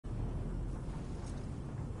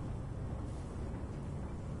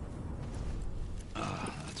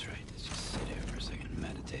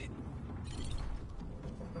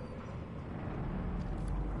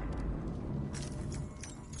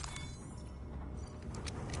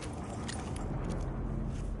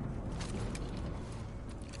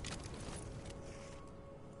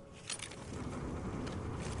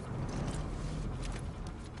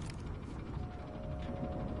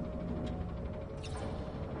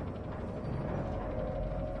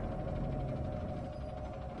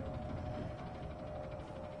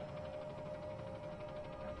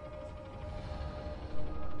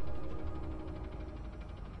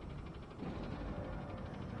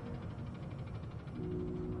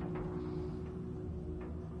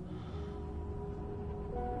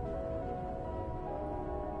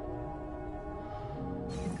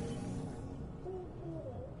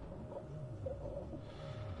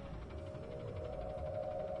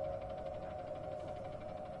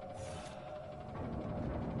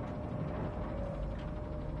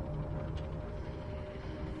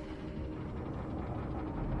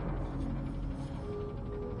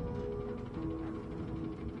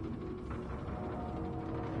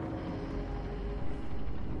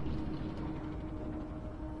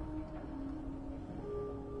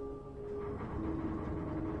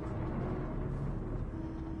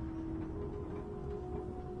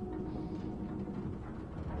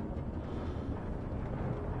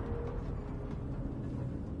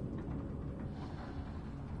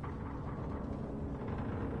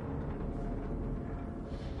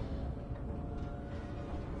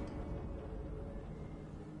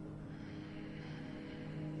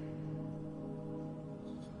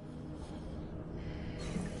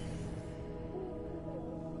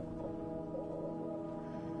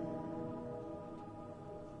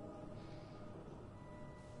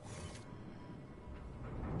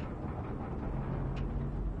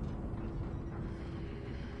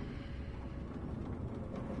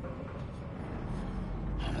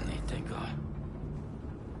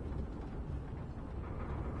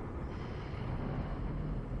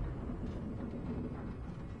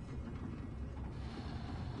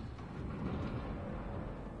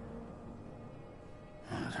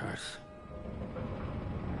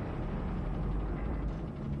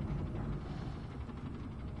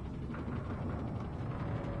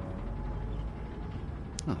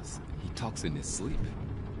Oh, so he talks in his sleep.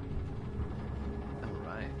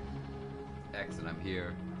 Alright. Excellent, I'm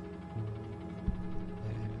here.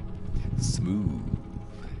 Smooth.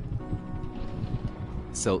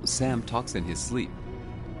 So Sam talks in his sleep.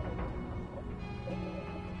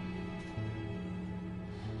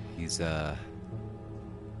 He's put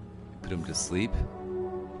him to sleep.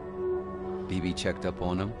 BB checked up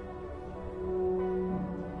on him.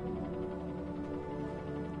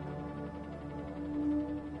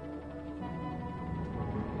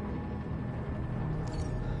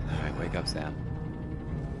 Alright, wake up, Sam.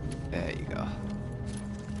 There you go.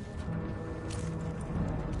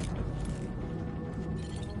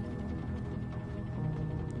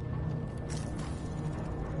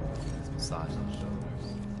 Massage those shoulders.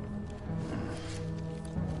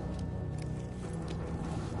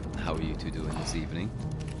 How are you two doing this evening?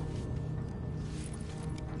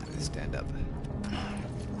 Let me stand up.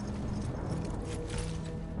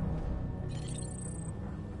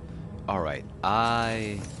 All right,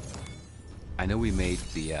 I know we made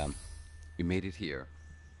it here.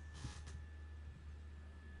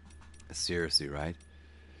 Seriously, right?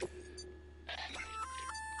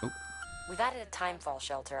 Oh, We've added a timefall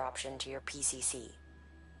shelter option to your PCC.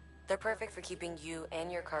 They're perfect for keeping you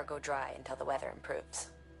and your cargo dry until the weather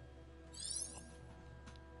improves.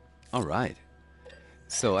 all right.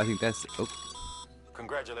 So I think that's. Oh,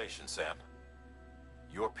 Congratulations, Sam.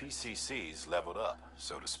 Your PCC's leveled up,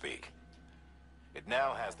 so to speak. It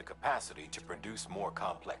now has the capacity to produce more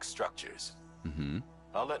complex structures.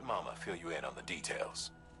 I'll let Mama fill you in on the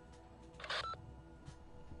details.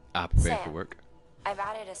 prepared for Sam, work. I've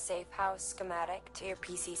added a safe house schematic to your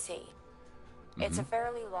PCC. It's a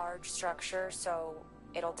fairly large structure, so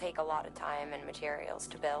it'll take a lot of time and materials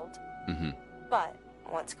to build. But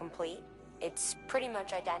once complete, it's pretty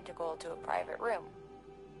much identical to a private room.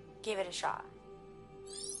 Give it a shot.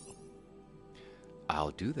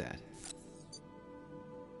 I'll do that.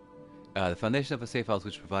 The foundation of a safe house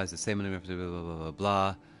which provides the same blah, blah, blah, blah, blah,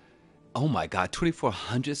 blah. Oh my god,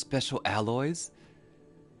 2,400 special alloys?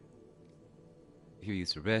 Here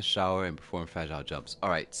used to rest, shower, and perform fragile jumps.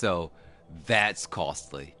 Alright, so that's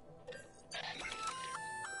costly.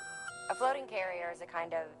 A floating carrier is a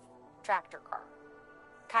kind of tractor car.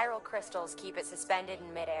 Chiral crystals keep it suspended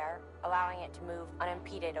in midair, allowing it to move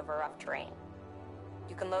unimpeded over rough terrain.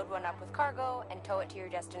 You can load one up with cargo and tow it to your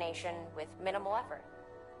destination with minimal effort.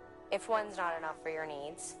 If one's not enough for your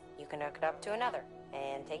needs, you can hook it up to another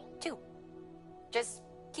and take two. Just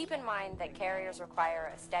keep in mind that carriers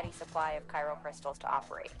require a steady supply of chiral crystals to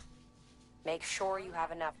operate. Make sure you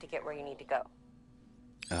have enough to get where you need to go.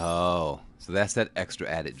 Oh, so that's that extra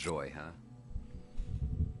added joy, huh?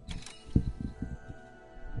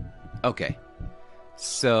 Okay.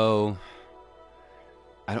 So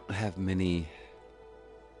I don't have many.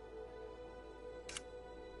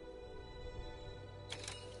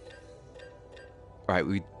 Alright,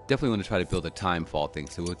 we definitely want to try to build a timefall thing,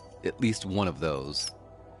 so we'll, at least one of those.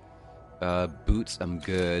 Boots, I'm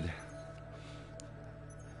good.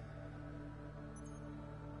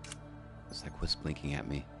 It's like, what's blinking at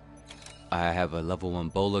me? I have a level 1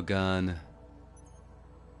 bowler gun,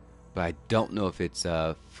 but I don't know if it's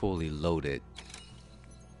fully loaded.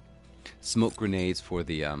 Smoke grenades for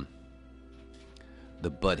the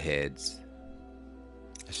butt heads.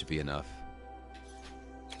 That should be enough.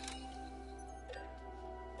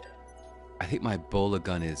 I think my bowler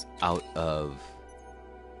gun is out of.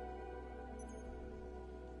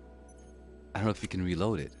 I don't know if you can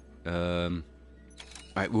reload it.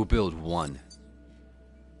 Alright, we'll build one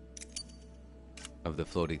of the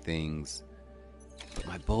floating things. But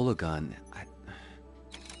my bowler gun,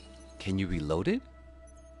 can you reload it?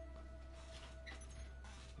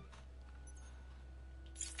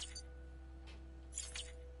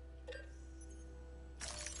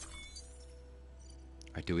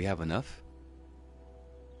 Alright, do we have enough?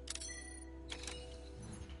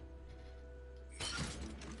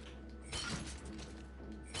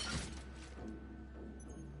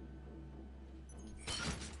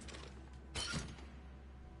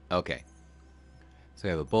 Okay. So we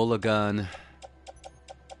have a bowler gun,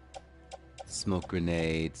 smoke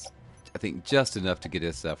grenades. I think just enough to get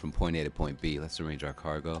us from point A to point B. Let's arrange our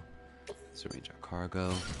cargo.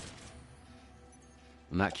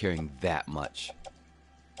 I'm not carrying that much.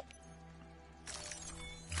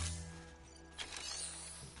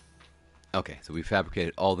 Okay, so we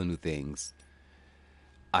fabricated all the new things.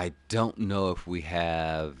 I don't know if we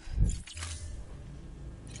have.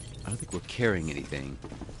 I don't think we're carrying anything.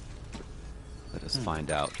 Let us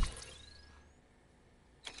find out.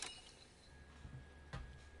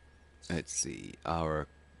 Let's see. Our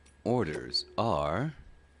orders are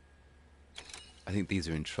I think these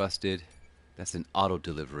are entrusted. That's an auto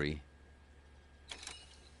delivery.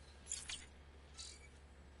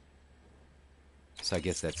 So I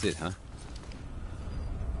guess that's it, huh?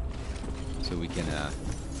 So we can,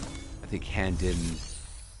 I think hand in...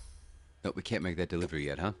 No, we can't make that delivery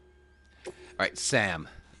yet, huh? Alright, Sam.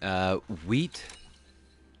 Wheat.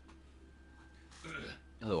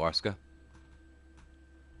 Hello, Arska.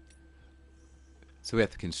 So we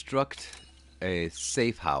have to construct a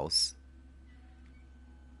safe house.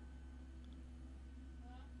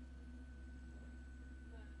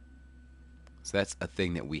 So that's a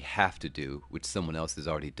thing that we have to do, which someone else has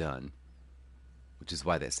already done. Which is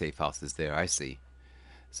why that safe house is there, I see.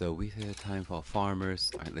 So we have time for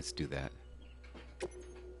farmers. Alright, let's do that.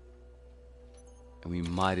 And we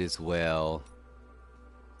might as well...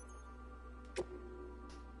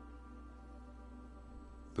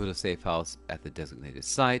 build a safe house at the designated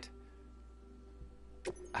site.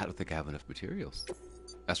 I don't think I have enough materials.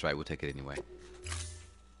 That's right, we'll take it anyway.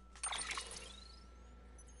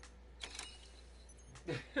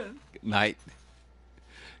 Good night.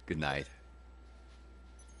 Good night.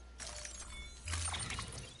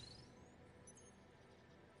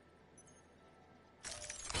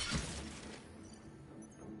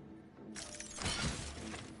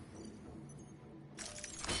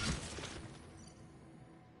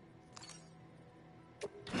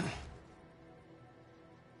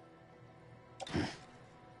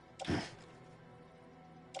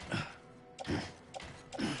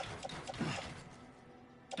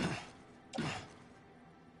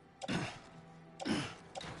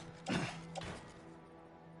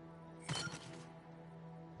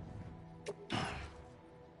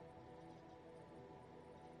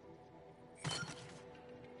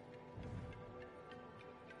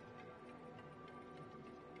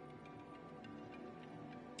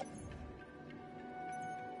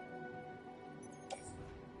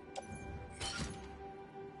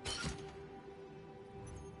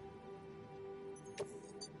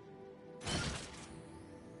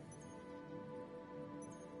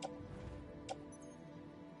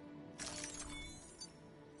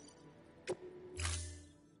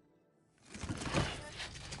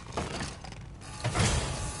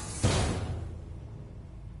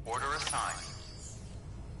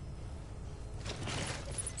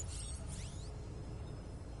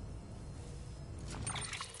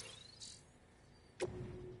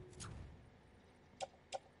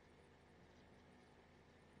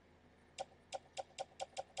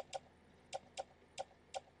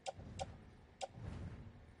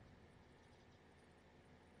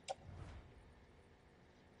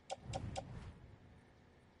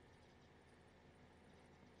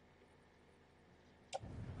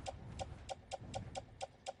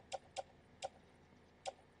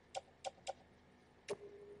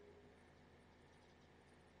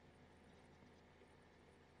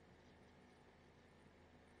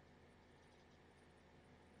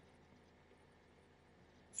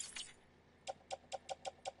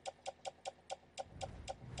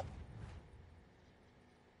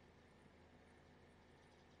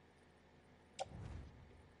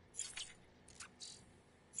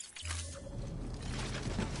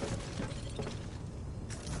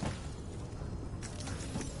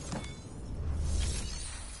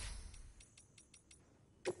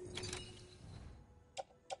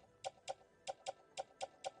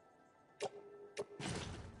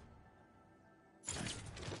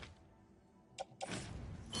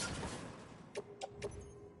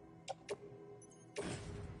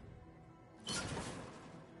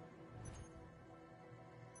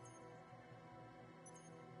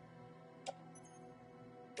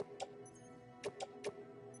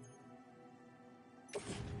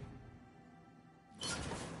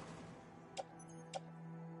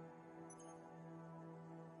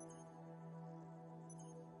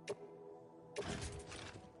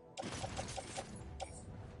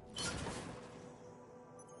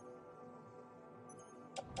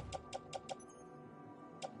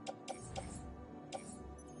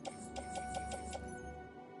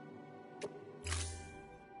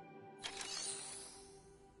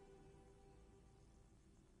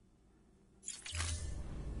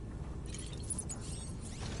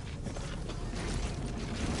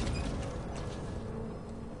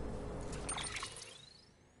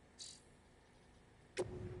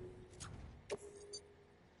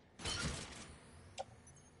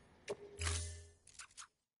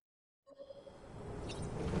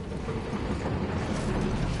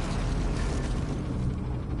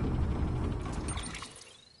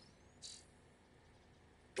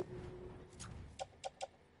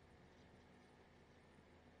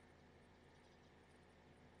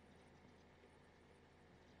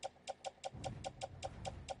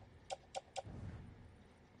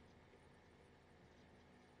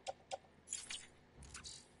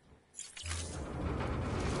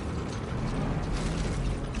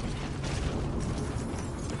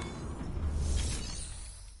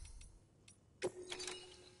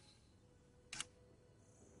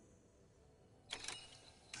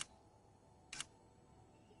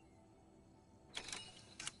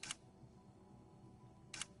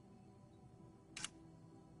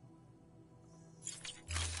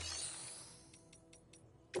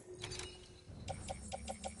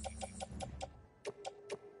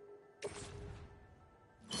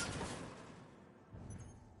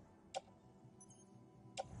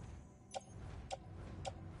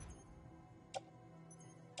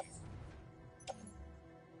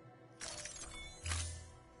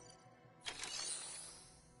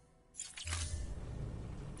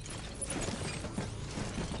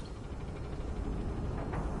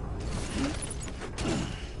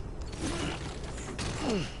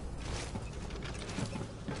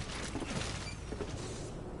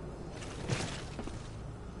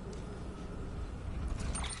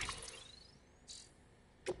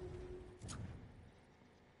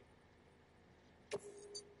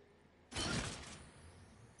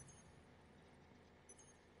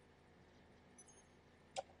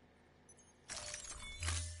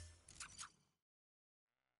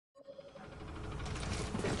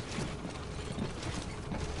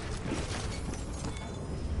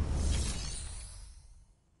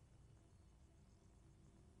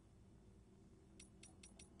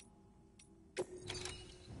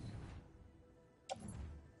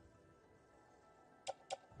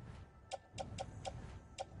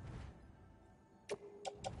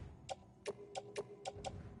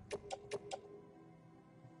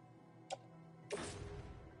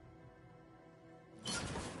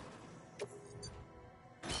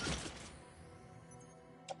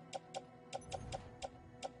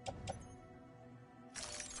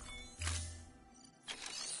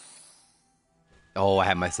 Oh, I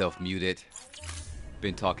had myself muted.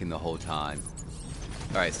 Been talking the whole time.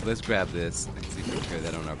 Alright, so let's grab this. Let's see if we can carry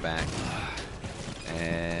that on our back.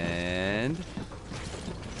 And...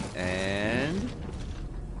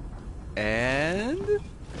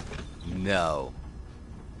 No.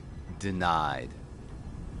 Denied.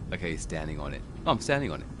 Okay, he's standing on it. Oh, I'm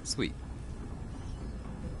standing on it. Sweet.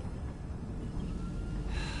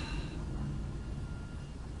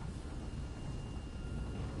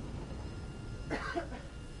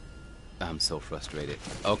 I'm so frustrated.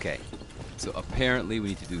 Okay. So apparently we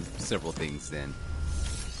need to do several things then.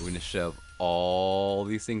 We're going to shove all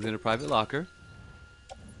these things in a private locker.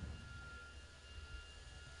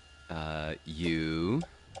 You.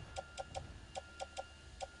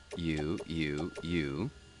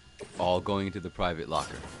 All going into the private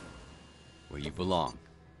locker. Where you belong.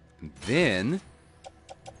 And then...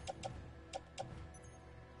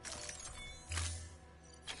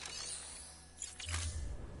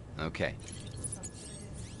 Okay.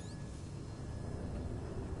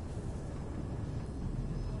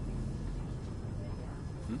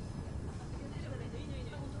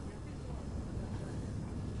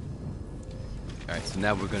 Alright, so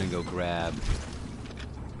now we're gonna go grab...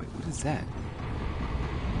 Wait, what is that?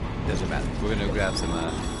 Doesn't matter. We're gonna grab some,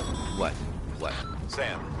 What? What?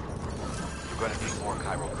 Sam, you're gonna need more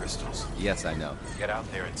chiral crystals. Yes, I know. Get out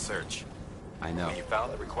there and search. I know. When you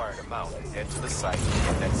found the required amount, head to the site and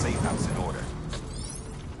get that safe house in order.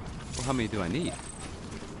 Well, how many do I need?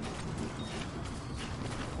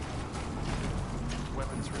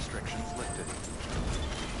 Weapons restrictions lifted.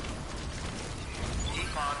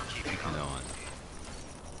 Keep on keeping on. No on.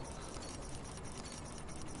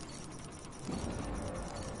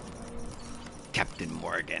 Captain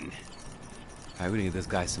Morgan. Alright, we're gonna give this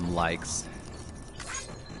guy some likes.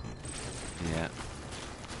 Yeah.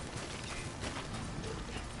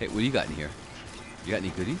 Hey, what do you got in here? You got any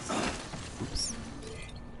goodies? Oops.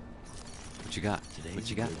 What you got? What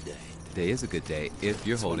you got? Today is a good day if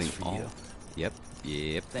you're holding all. Yep.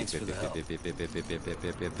 Yep. Thanks for the help.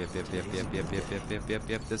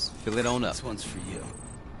 Yep. Just fill it on up. This one's for you.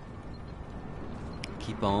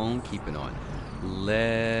 Keep on keeping on.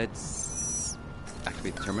 Let's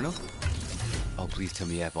activate the terminal. Oh, please tell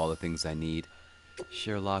me you have all the things I need.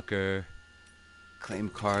 Share locker. Claim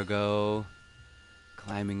cargo.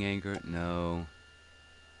 Climbing anchor. No.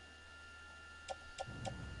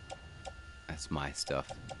 That's my stuff.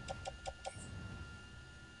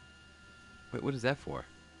 Wait, what is that for?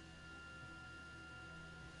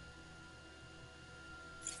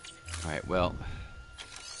 Alright, well.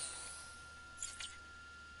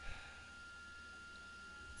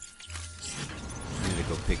 We need to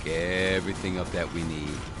go pick everything up that we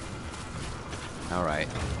need. Alright.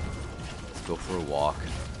 Let's go for a walk.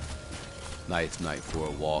 Nice night for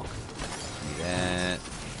a walk. Give me that.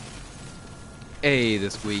 Hey,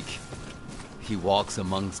 this week. He walks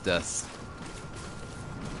amongst us.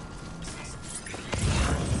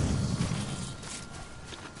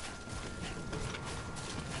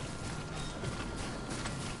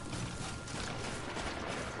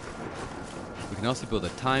 We can also build a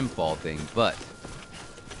time fall thing, but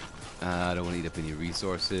I don't want to eat up any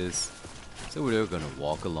resources. So we're going to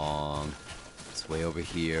walk along. It's way over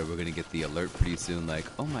here. We're going to get the alert pretty soon, like,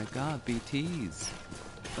 oh my god, BTs.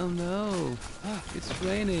 Oh no, it's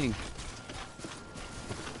raining.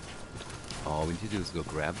 All we need to do is go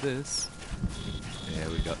grab this. There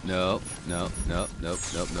we go. Nope.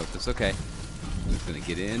 It's okay. I'm just going to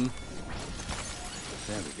get in.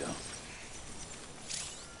 There we go.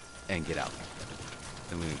 And get out.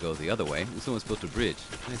 Then we're going to go the other way. Someone's built a bridge.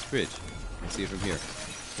 Nice bridge. I can see it from here.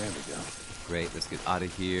 There we go. Great. Let's get out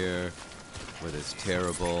of here. Weather's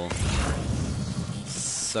terrible.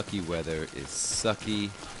 Sucky weather is sucky.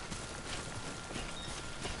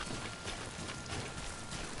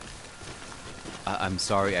 I'm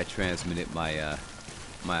sorry I transmitted my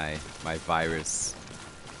my virus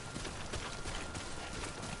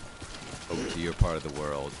over to your part of the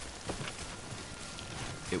world.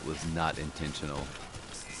 It was not intentional.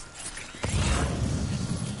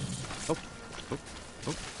 Oh.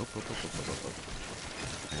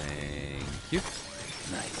 Thank you.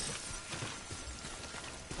 Nice.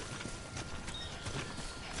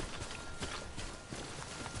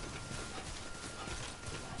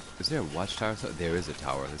 Is there a watchtower? There is a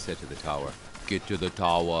tower. Let's head to the tower. Get to the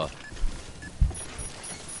tower.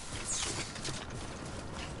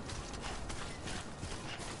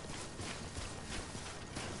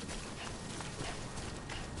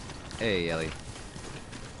 Hey, Ellie.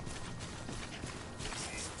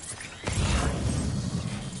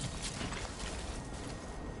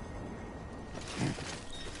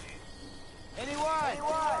 Anyone?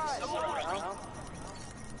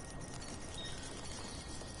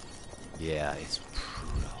 Yeah, it's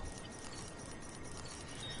brutal.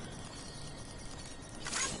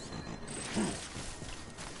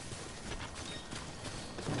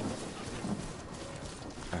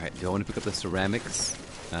 Alright, do I want to pick up the ceramics?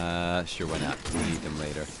 Sure, why not? We need them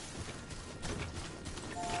later.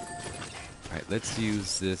 Alright, let's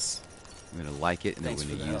use this. I'm gonna like it, and then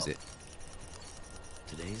we're gonna use it.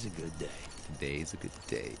 Today's a good day. Today's a good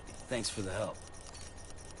day. Thanks for the help.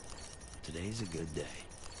 Today's a good day.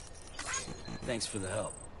 Thanks for the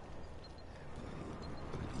help.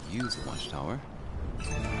 Use the watchtower.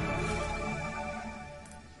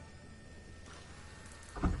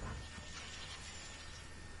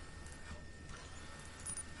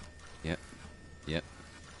 Yep. Yep.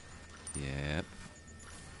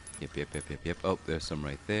 Yep. Yep. Oh, there's some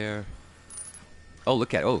right there. Oh,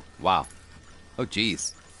 look at it. Oh, wow. Oh,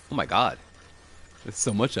 geez. Oh, my God. There's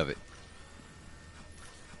so much of it.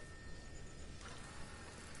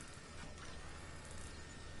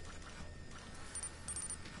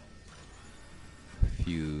 A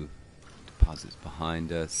few deposits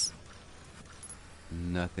behind us.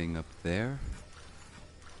 Nothing up there.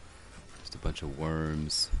 Just a bunch of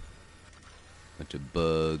worms. A bunch of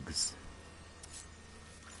bugs.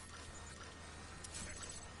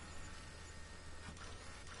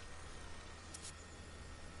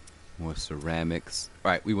 More ceramics.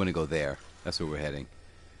 Alright, we want to go there. That's where we're heading.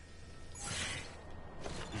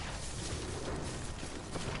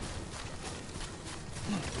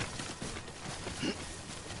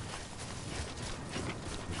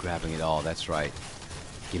 We're grabbing it all, that's right.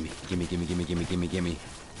 Gimme.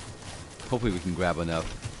 Hopefully we can grab enough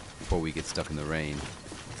before we get stuck in the rain.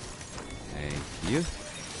 Thank you.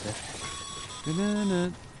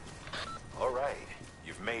 Alright,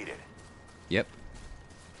 you've made it. Yep.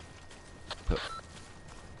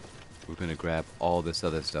 We're gonna grab all this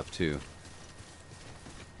other stuff too.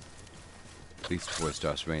 At least before it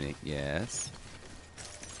starts raining. Yes.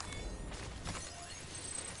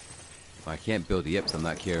 Well, I can't build it yet, so I'm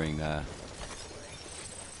not carrying that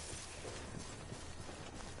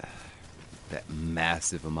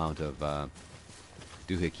massive amount of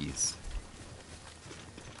doohickeys.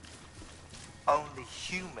 Only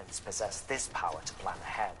humans possess this power to plan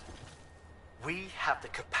ahead. We have the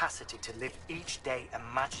capacity to live each day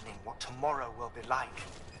imagining what tomorrow will be like.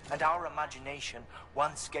 And our imagination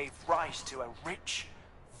once gave rise to a rich,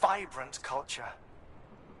 vibrant culture.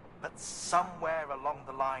 But somewhere along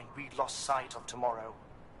the line, we lost sight of tomorrow.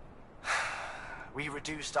 We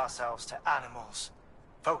reduced ourselves to animals,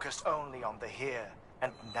 focused only on the here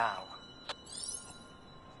and now.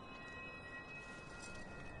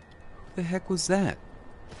 What the heck was that?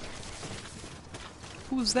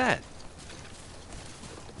 Who was that?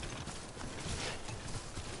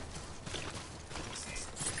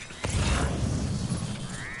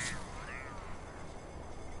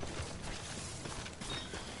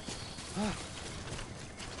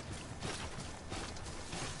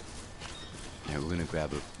 Yeah, we're gonna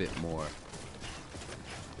grab a bit more.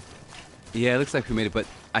 Yeah, it looks like we made it, but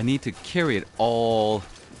I need to carry it all.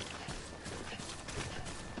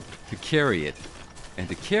 To carry it. And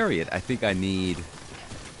to carry it, I think I need...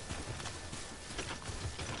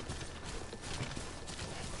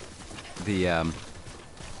 the,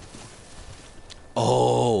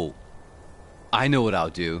 Oh! I know what I'll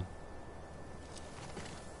do.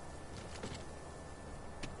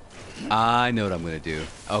 I know what I'm gonna do.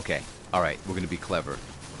 Okay. Alright, we're gonna be clever.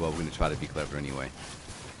 Well, we're gonna try to be clever anyway.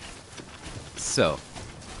 So,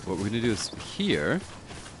 what we're gonna do is here,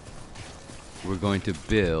 we're going to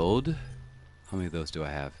build... How many of those do I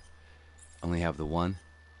have? I only have the one?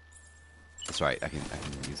 That's right, I can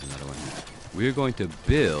use another one. We're going to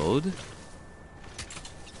build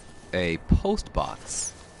a post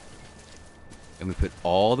box. And we put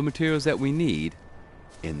all the materials that we need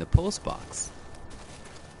in the post box.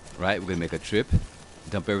 Right, we're gonna make a trip,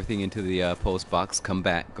 dump everything into the post box, come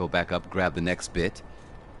back, go back up, grab the next bit.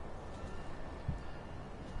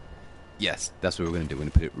 Yes, that's what we're gonna do. We're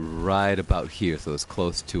gonna put it right about here so it's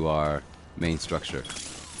close to our main structure.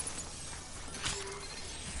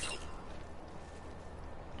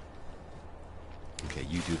 Okay,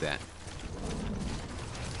 you do that.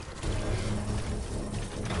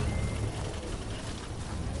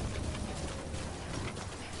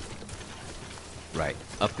 Right,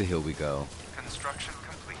 up the hill we go. Construction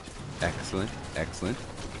complete. Excellent, excellent.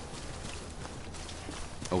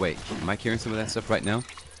 Oh wait, am I carrying some of that stuff right now?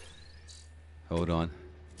 Hold on.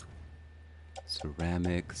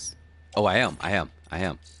 Ceramics. Oh, I am.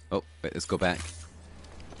 Oh, wait, let's go back.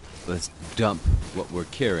 Let's dump what we're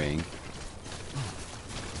carrying.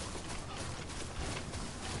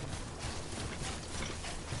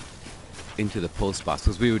 into the post box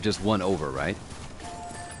because we were just one over, right?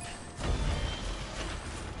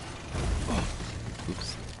 Oh,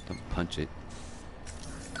 oops! Don't punch it.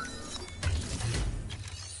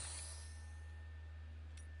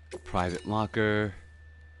 Private locker.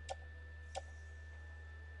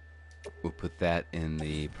 We'll put that in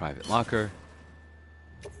the private locker.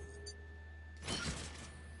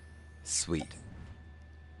 Sweet.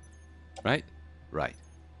 Right? Right.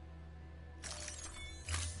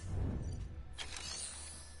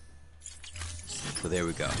 So there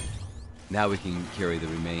we go. Now we can carry the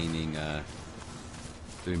remaining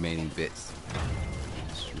bits.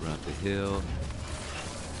 Just run up the hill.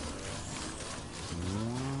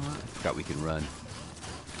 I forgot we can run.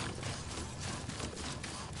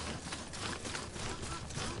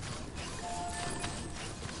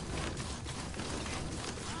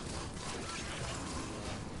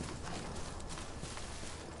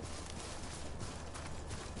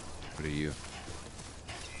 What are you?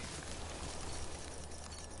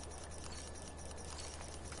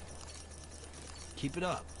 Keep it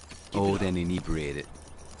up. Old and inebriated.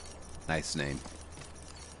 Nice name.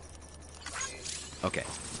 Okay,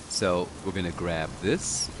 so we're gonna grab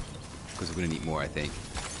this because we're gonna need more, I think.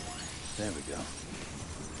 There we go.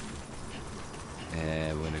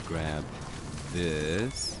 And we're gonna grab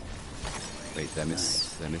this. Wait, did I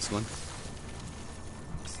miss? Did I miss one?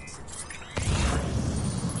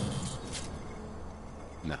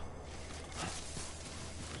 No.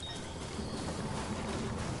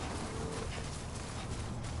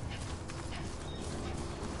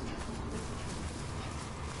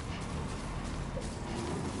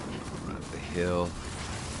 Run up the hill.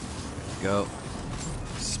 There we go.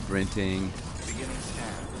 Sprinting. Beginning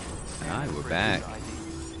scan. Alright, we're back. ID.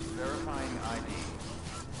 Verifying ID.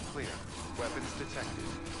 Clear. Weapons detected.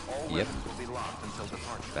 All Yep. weapons will be locked until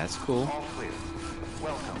departure. That's cool. All clear.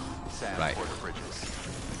 Welcome, Sam Right. Porter Bridges.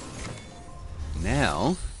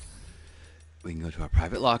 Now, we can go to our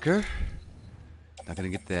private locker. Not gonna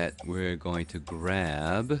get that. We're going to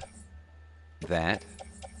grab that.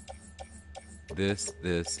 This.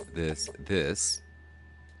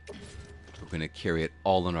 We're gonna carry it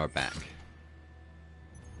all on our back.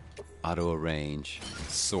 Auto arrange,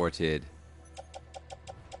 sorted,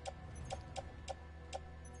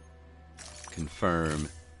 confirm.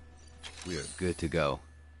 We are good to go.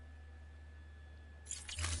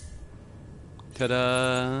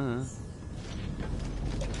 Ta-da!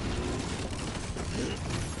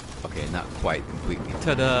 Okay, not quite completely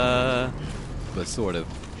ta-da, but sort of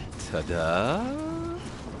ta-da.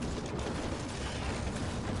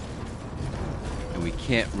 And we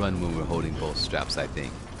can't run when we're holding both straps, I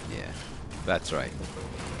think. Yeah, that's right.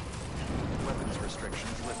 Weapons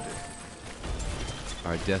restrictions lifted.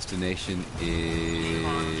 Our destination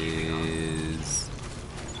is...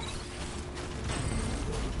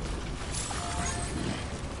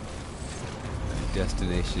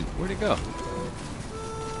 Destination... Where'd it go?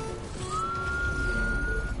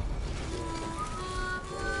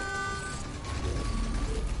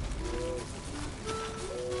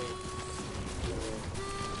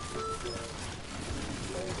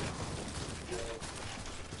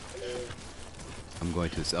 I'm going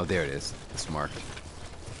to... Oh, there it is. It's marked.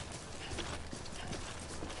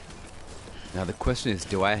 Now the question is,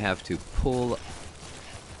 do I have to pull...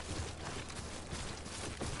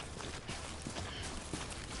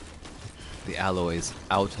 the alloys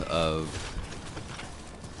out of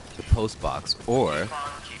the post box, or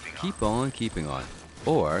keep on keeping on,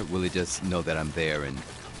 or will it just know that I'm there and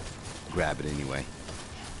grab it anyway?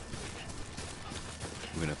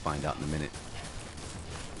 We're gonna find out in a minute.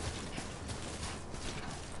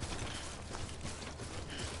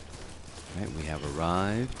 All right, we have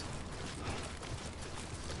arrived.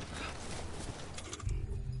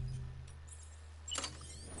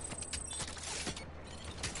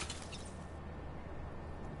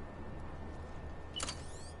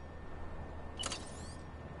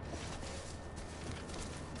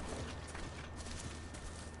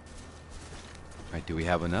 Alright, do we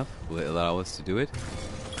have enough? Will it allow us to do it?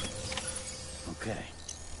 Okay.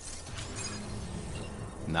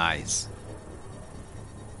 Nice.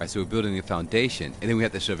 Alright, so we're building a foundation, and then we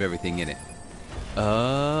have to shove everything in it.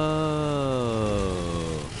 Oh.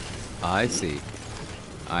 I see.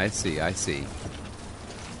 I see, I see.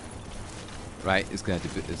 Right, it's gonna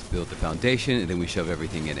have to let's build the foundation, and then we shove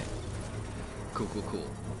everything in it. Cool, cool, cool.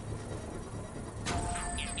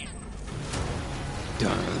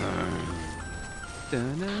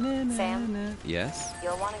 Sam? Yes?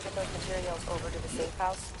 You'll want to get those materials over to the safe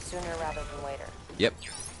house sooner rather than later. Yep.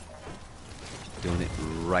 Doing it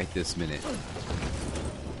right this minute.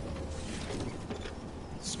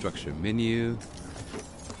 structure menu.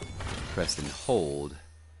 Press and hold.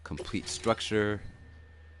 Complete structure.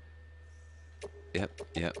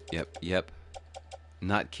 Yep.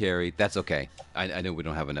 Not carried. That's okay. I know we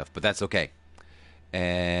don't have enough, but that's okay.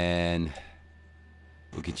 And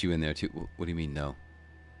we'll get you in there too. What do you mean no?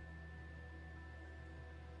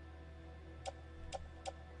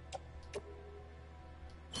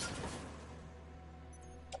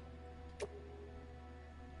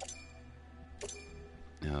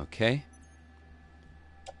 Okay.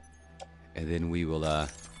 And then we will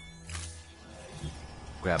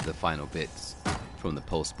grab the final bits from the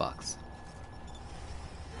post box.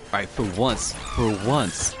 Alright, for once,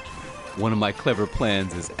 one of my clever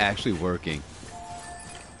plans is actually working.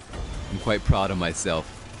 I'm quite proud of myself.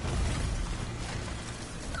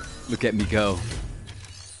 Look at me go.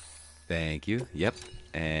 Thank you. Yep.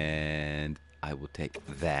 And I will take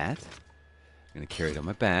that. I'm going to carry it on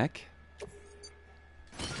my back.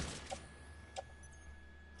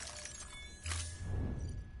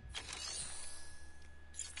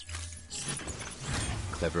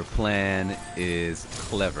 Clever plan is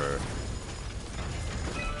clever.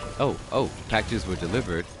 Oh, packages were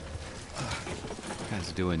delivered. You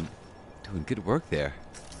guys are doing good work there.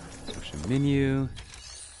 Structure menu.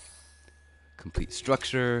 Complete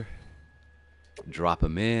structure. Drop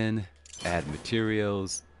them in. Add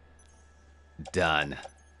materials. Done.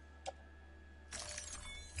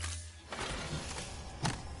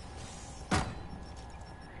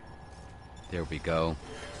 There we go.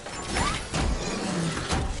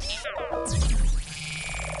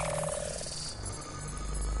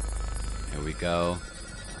 There we go.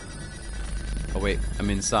 Oh wait, I'm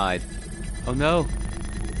inside. Oh no!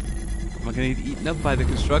 Am I gonna get eaten up by the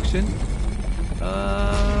construction?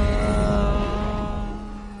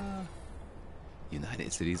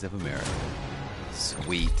 United Cities of America.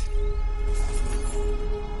 Sweet.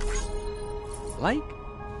 Like?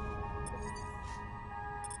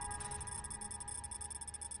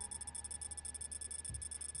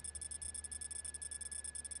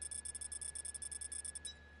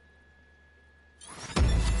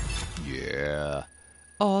 Yeah.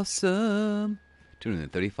 Awesome.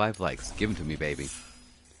 235 likes. Give them to me, baby.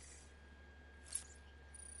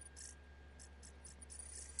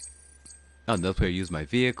 Oh, another player used my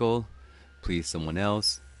vehicle. Please, someone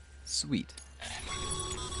else. Sweet.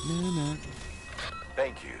 No.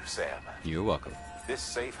 Thank you, Sam. You're welcome. This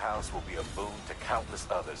safe house will be a boon to countless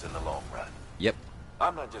others in the long run. Yep.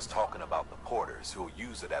 I'm not just talking about the porters who'll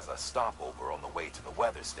use it as a stopover on the way to the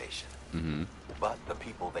weather station, but the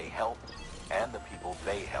people they help and the people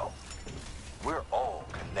they help. We're all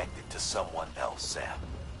connected to someone else, Sam.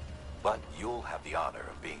 But you'll have the honor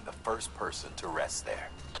of being the first person to rest there.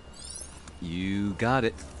 You got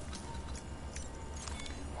it.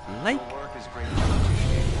 Like. Your work is greatly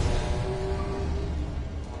appreciated.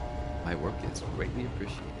 My work is greatly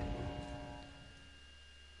appreciated.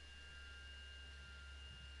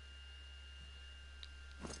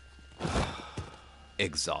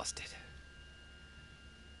 Exhausted.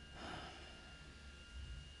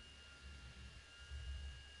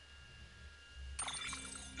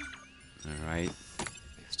 Alright.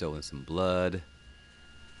 They've stolen some blood.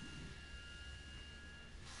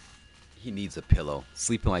 He needs a pillow.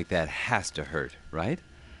 Sleeping like that has to hurt, right?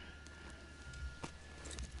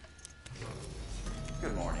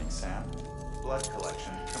 Good morning, Sam. Blood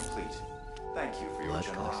collection complete. Thank you for your Blood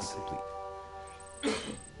collection generosity. complete.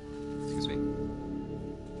 Excuse me.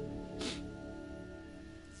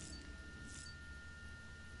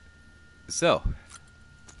 So,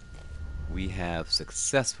 we have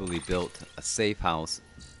successfully built a safe house,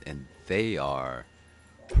 and they are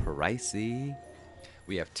pricey.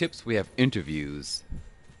 We have tips, we have interviews.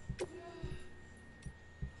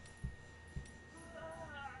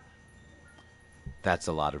 That's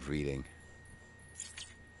a lot of reading.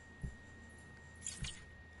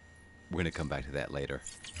 We're going to come back to that later.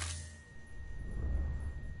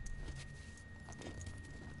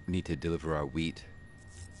 We need to deliver our wheat.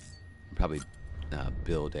 Probably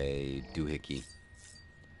build a doohickey.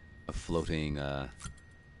 A floating...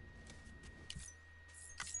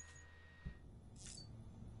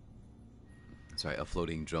 Sorry, a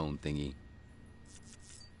floating drone thingy.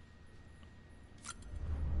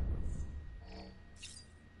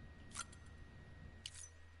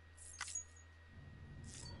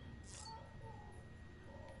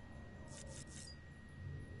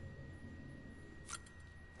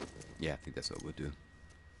 Yeah, I think that's what we'll do.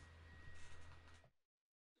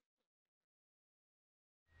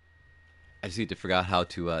 I just need to figure out how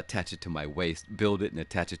to attach it to my waist. Build it and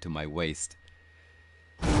attach it to my waist.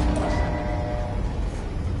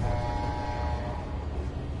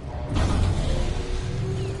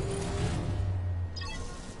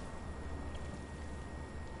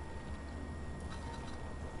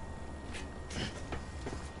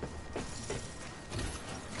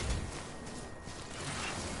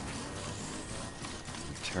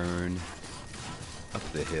 turn up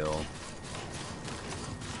the hill.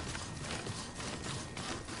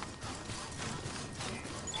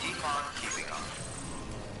 Keep on keeping on.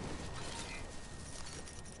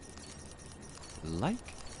 Like?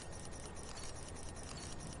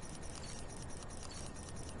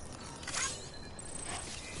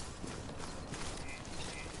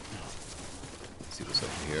 Let's see what's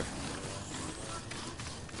over here.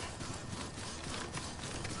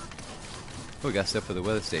 Oh, we got stuff for the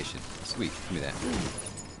weather station. Sweet, give me that.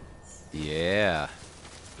 Yeah.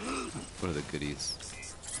 What are the goodies?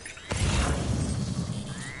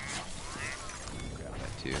 Grab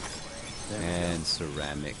that too. And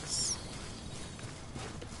ceramics.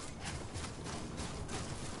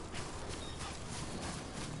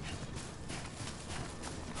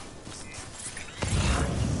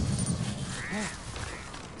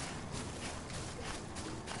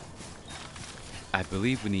 I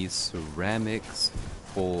believe we need ceramics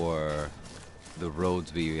for the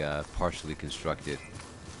roads we partially constructed.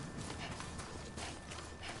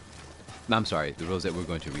 No, I'm sorry, the roads that we're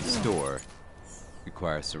going to restore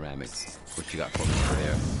require ceramics. What you got for me over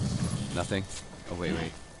there? Nothing? Oh, wait.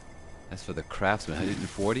 That's for the craftsman,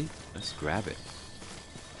 140? Let's grab it.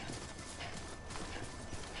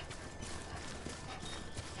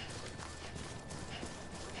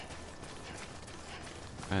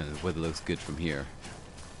 The weather looks good from here.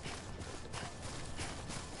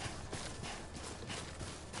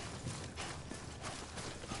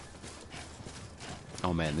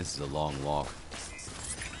 Oh man, this is a long walk.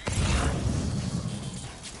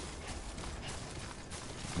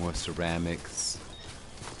 More ceramics.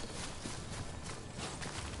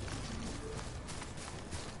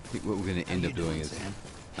 I think what we're going to end up doing is...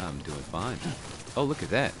 I'm doing fine. Oh, look at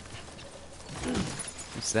that.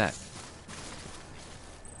 What's that?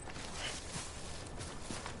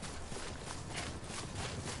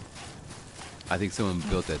 I think someone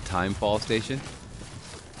built a timefall station.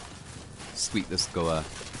 Sweet, let's go,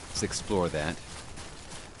 let's explore that.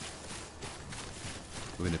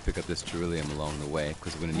 We're gonna pick up this beryllium along the way,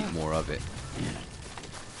 because we're gonna need more of it.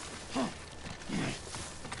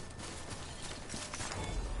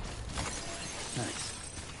 Nice.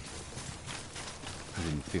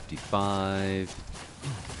 155.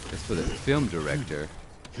 That's for the film director.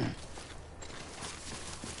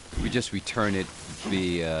 We just return it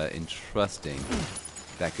via entrusting.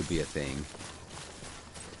 That could be a thing.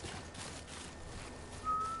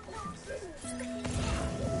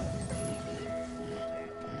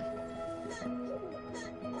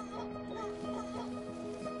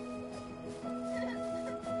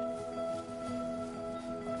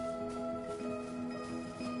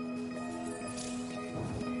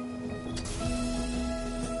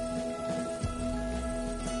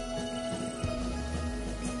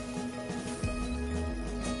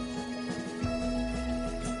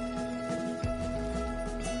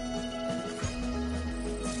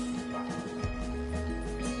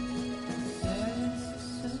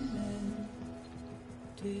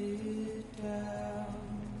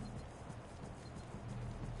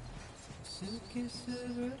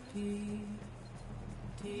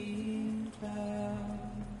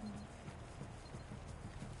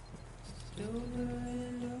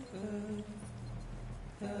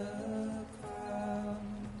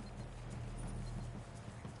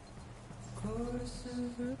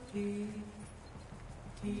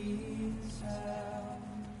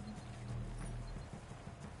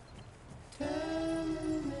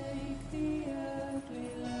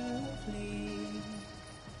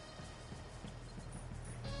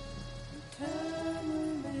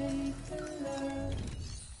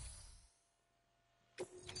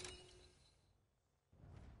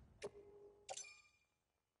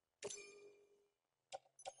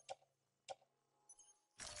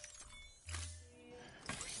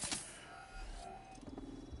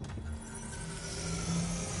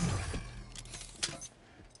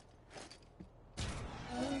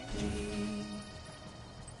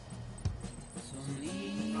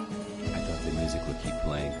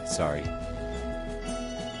 Sorry.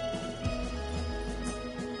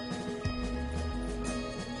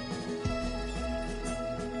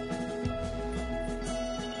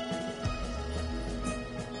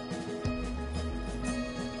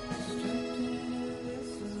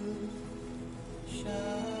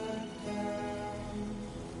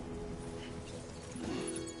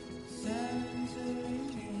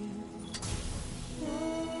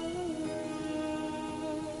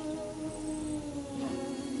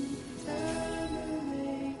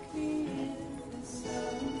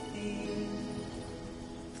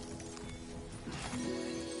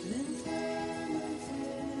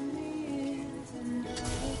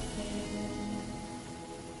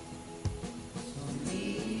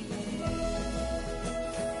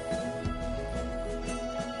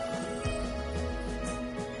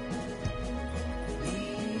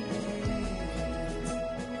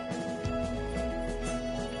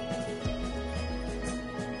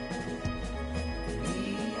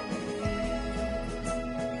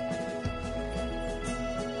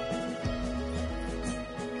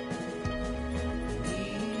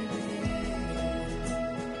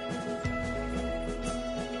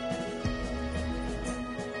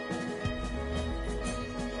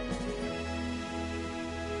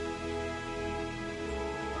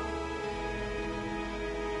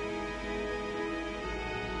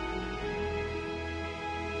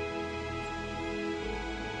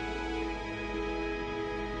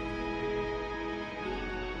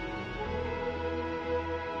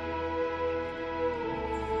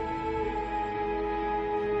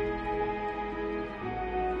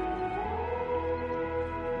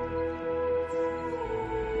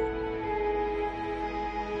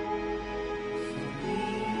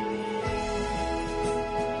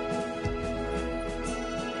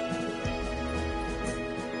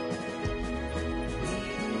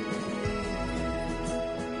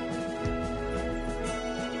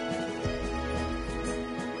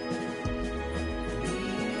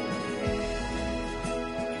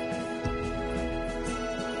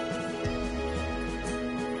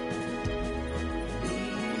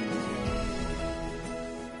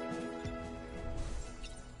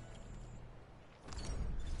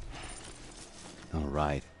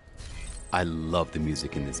 Right. I love the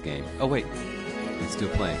music in this game. Oh, wait. It's still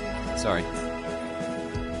playing. Sorry.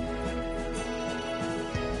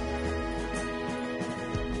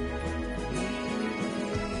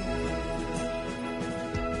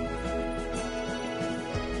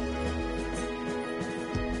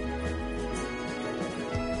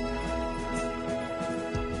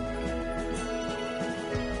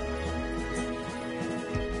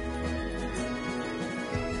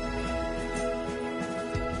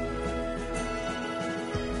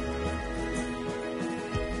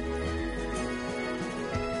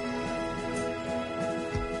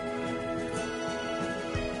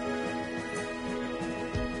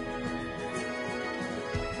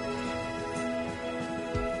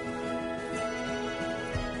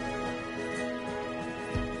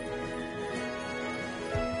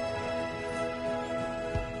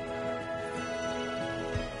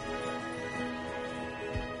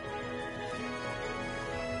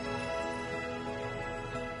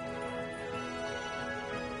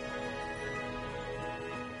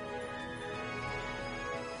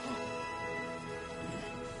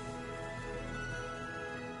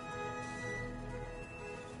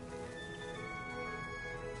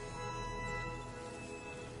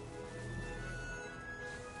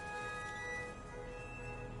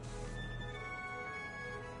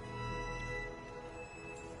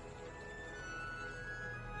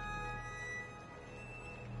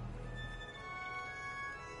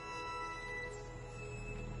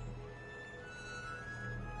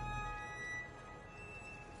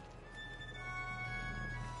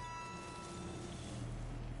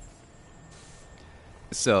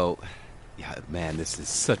 So, yeah, man, this is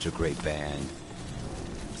such a great band.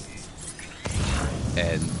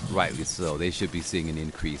 And rightly so. They should be seeing an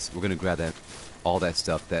increase. We're going to grab that, all that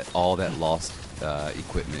stuff, all that lost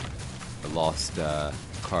equipment, the lost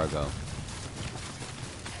cargo.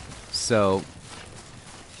 So,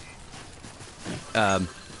 a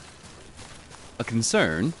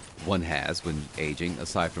concern one has when aging,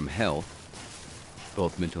 aside from health,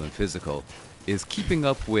 both mental and physical, is keeping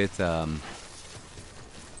up with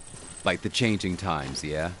like the changing times,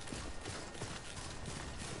 yeah?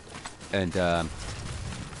 And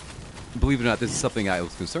believe it or not, this is something I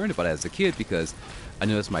was concerned about as a kid because I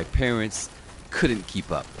noticed my parents couldn't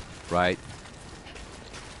keep up, right?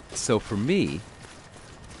 So for me,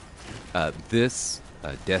 this,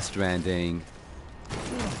 Death Stranding,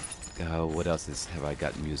 what else have I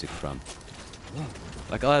gotten music from?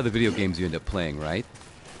 Like a lot of the video games you end up playing, right?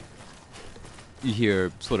 You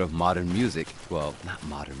hear sort of modern music. Well, not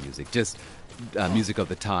modern music, just music of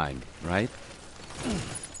the time, right?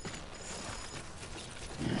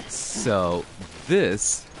 So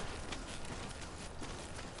this,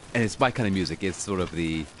 and it's my kind of music. It's sort of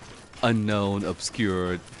the unknown,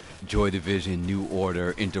 obscure, Joy Division, New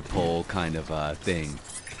Order, Interpol kind of thing.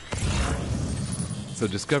 So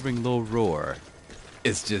discovering Low Roar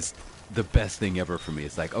is just the best thing ever for me.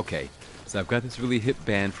 It's like, okay, so I've got this really hip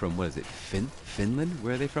band from, what is it, Finland?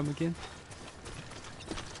 Where are they from again?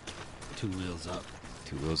 Two wheels up.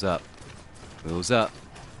 Two wheels up. Wheels up.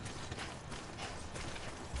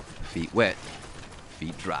 Feet wet.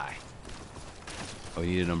 Feet dry. Oh,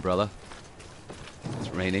 you need an umbrella? It's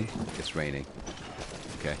raining? It's raining.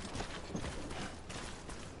 Okay.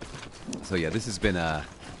 So yeah, this has been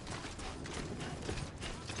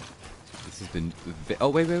oh,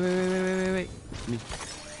 wait.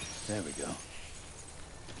 There we go.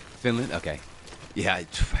 Finland? Okay. Yeah, I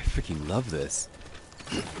freaking love this.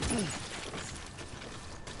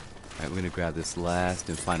 Alright, we're gonna grab this last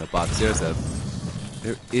and final box.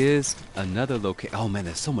 There is another location. Oh man,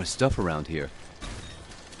 there's so much stuff around here.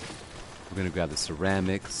 We're gonna grab the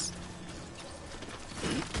ceramics.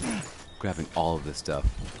 Grabbing all of this stuff.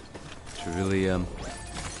 To really,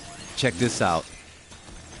 check this out.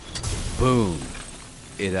 Boom.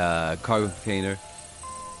 It, cargo container.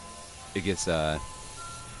 It gets,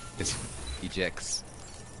 it ejects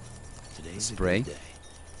Today's spray. a good day.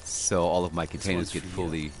 So all of my containers one's get for you.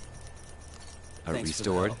 fully Thanks for the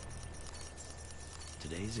restored. help.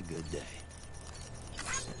 Today's a good day.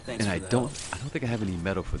 Thanks And for I the don't help. think I have any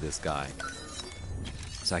metal for this guy.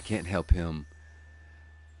 So I can't help him.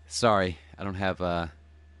 Sorry, I don't have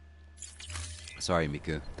sorry,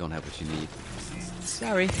 Miku, don't have what you need.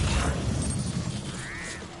 Sorry.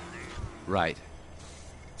 Right.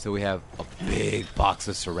 So we have a big box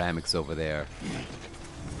of ceramics over there.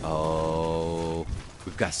 Oh,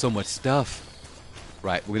 we've got so much stuff.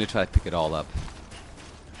 Right, we're gonna try to pick it all up.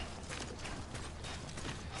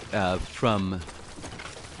 From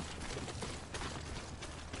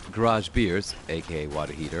Garage Beers, aka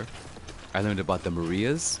Water Heater, I learned about the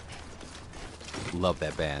Marias. Love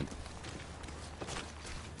that band.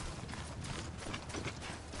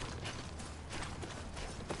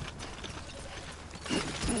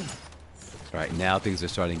 All right, now things are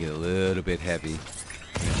starting to get a little bit heavy. We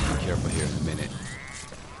have to be careful here in a minute.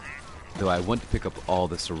 Though I want to pick up all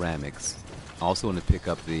the ceramics. I also want to pick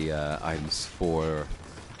up the items for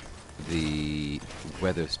the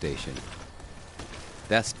weather station.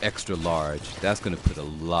 That's extra large. That's going to put a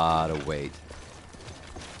lot of weight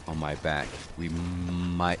on my back. We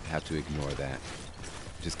might have to ignore that,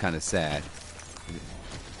 which is kind of sad.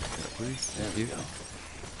 Please, thank you.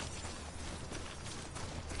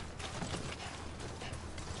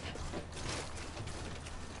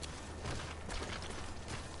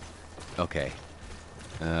 Okay.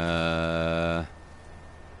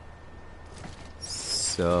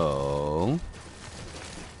 So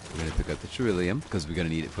we're gonna pick up the beryllium because we're gonna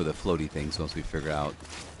need it for the floaty things once we figure out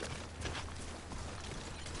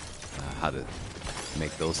how to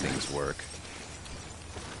make those things work.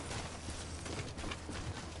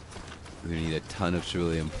 We're gonna need a ton of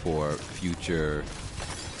beryllium for future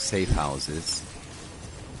safe houses.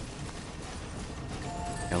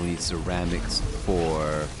 And we need ceramics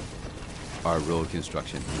for our road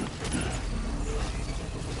construction.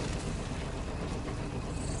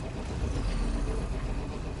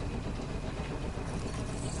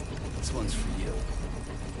 This one's for you.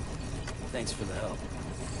 Thanks for the help.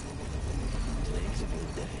 Today's a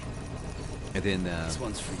good day. And then This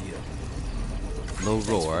one's for you. low Thanks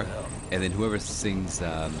for roar, the help. and then whoever sings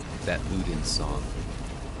that Ludin song.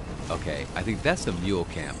 Okay, I think that's a mule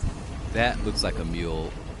camp. That looks like a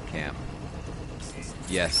mule camp.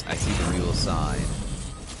 Yes, I see the mule sign.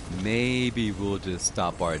 Maybe we'll just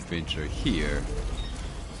stop our adventure here.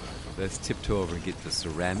 Let's tiptoe over and get the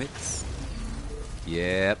ceramics.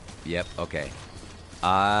 Yep, okay.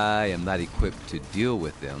 I am not equipped to deal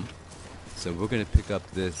with them. So we're going to pick up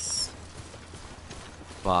this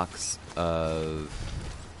box of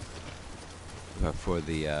for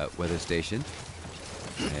the weather station.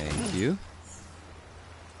 Thank you.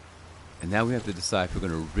 And now we have to decide if we're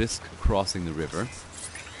going to risk crossing the river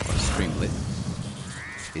or streamlet.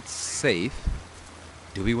 It's safe.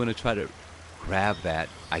 Do we want to try to grab that?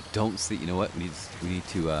 I don't see. You know what? We need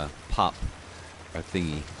to pop our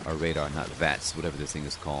thingy, our radar, not VATS, whatever this thing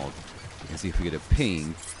is called, and see if we get a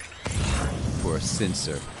ping for a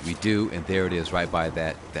sensor. We do, and there it is, right by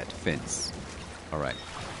that fence. All right.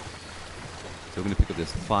 So we're going to pick up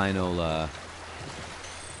this final. Yeah,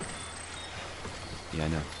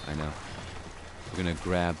 I know. We're going to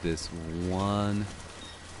grab this one.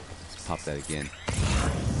 Let's pop that again.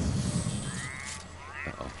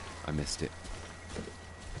 Uh-oh, I missed it.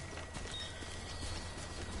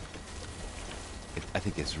 I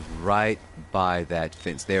think it's right by that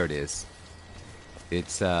fence. There it is.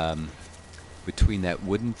 It's between that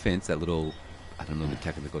wooden fence, that little, I don't know the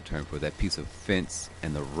technical term for that piece of fence,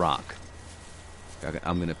 and the rock.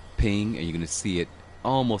 I'm going to ping, and you're going to see it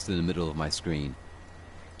almost in the middle of my screen.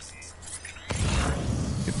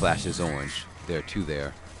 It flashes orange. There are two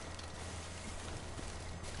there.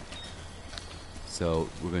 So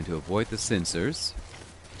we're going to avoid the sensors.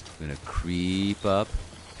 We're going to creep up.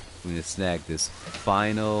 We're going to snag this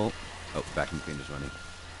final... Oh, vacuum cleaner's running.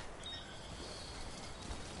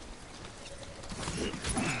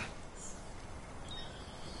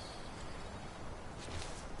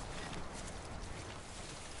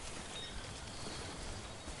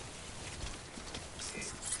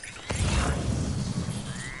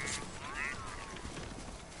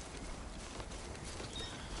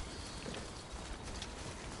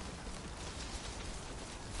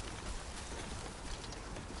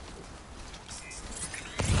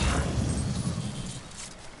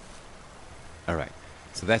 Alright,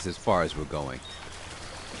 so that's as far as we're going.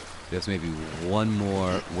 There's maybe one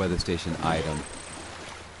more weather station item.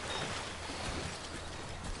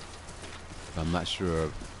 I'm not sure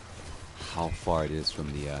how far it is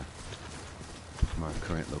from the from our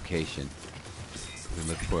current location. We're gonna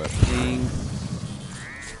look for a ping.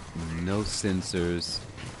 No sensors.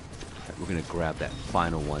 We're gonna grab that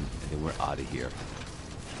final one and then we're out of here.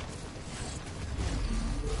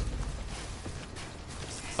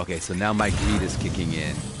 Okay, so now my greed is kicking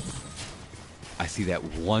in. I see that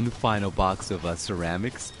one final box of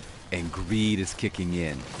ceramics, and greed is kicking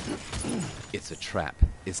in. It's a trap.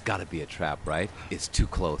 It's got to be a trap, right? It's too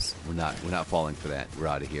close. We're not falling for that. We're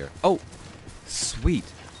out of here. Oh, sweet.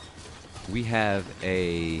 We have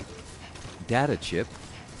a data chip,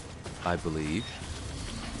 I believe.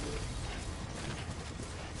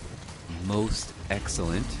 Most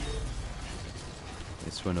excellent.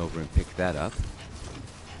 Let's run over and pick that up.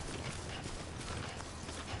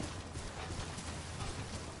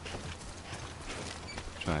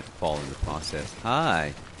 Try not to fall in the process.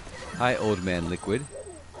 Hi. Hi, old man Liquid.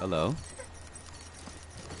 Hello.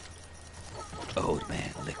 Old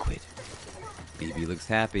man Liquid. BB looks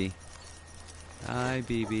happy. Hi,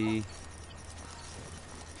 BB.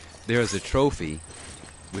 There is a trophy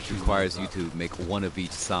which requires you to make one of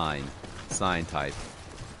each sign type.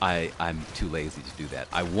 I'm too lazy to do that.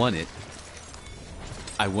 I want it.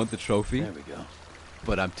 I want the trophy. There we go.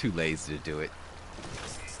 But I'm too lazy to do it.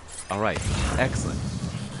 Alright, excellent.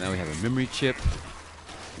 Now we have a memory chip.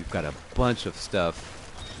 We've got a bunch of stuff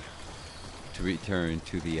to return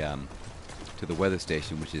to the weather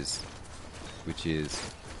station, which is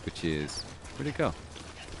where'd it go?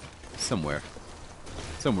 Somewhere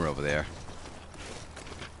over there.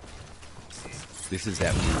 This is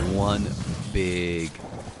that one big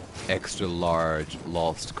extra large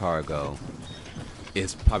lost cargo.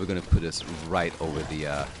 It's probably going to put us right over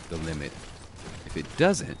the limit. If it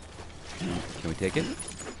doesn't, can we take it?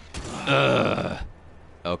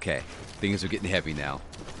 Okay, things are getting heavy now.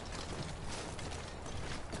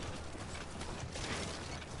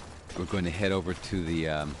 We're going to head over to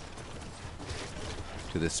the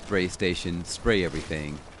spray station, spray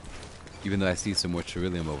everything. Even though I see some more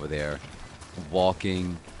beryllium over there,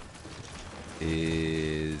 walking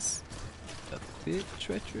is a bit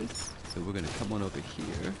treacherous. So we're going to come on over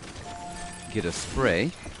here, get a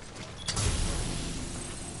spray.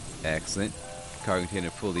 Excellent. Cargo container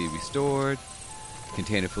fully restored.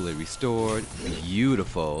 Container fully restored.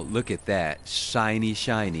 Beautiful. Look at that. Shiny,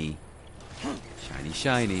 shiny. Shiny,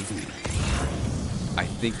 shiny. I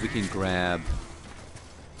think we can grab...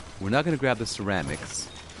 We're not going to grab the ceramics,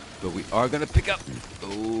 but we are going to pick up...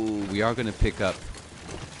 Oh, we are going to pick up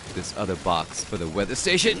this other box for the weather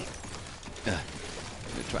station. I'm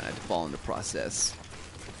going to try not to fall in the process.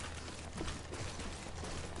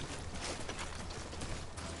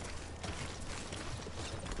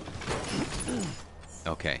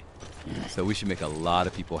 Okay, so we should make a lot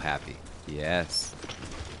of people happy. Yes,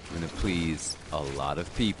 we're going to please a lot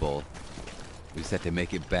of people. We just have to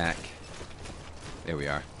make it back. There we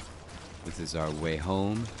are. This is our way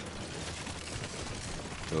home.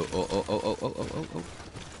 Oh, oh, oh, oh, oh, oh, oh, oh, oh.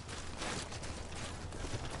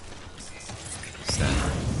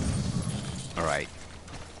 Alright.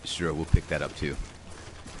 Sure, we'll pick that up too.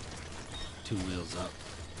 2 wheels up.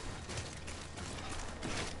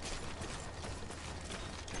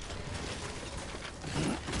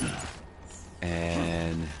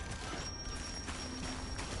 And...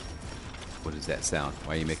 what is that sound?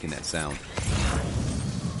 Why are you making that sound?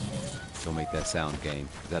 Don't make that sound, game.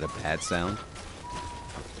 Is that a bad sound?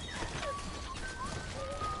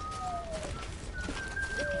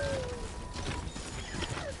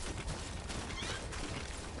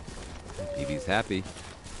 BB's happy.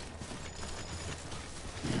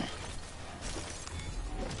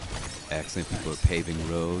 Excellent. People are paving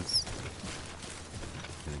roads.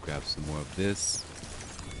 Gonna grab some more of this.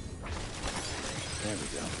 There we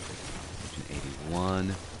go.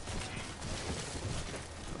 81.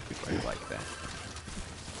 I like that.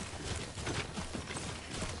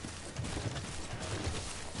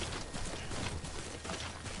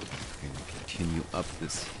 Gonna continue up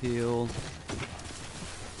this hill.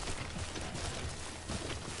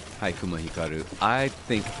 Hi, Kuma Hikaru. I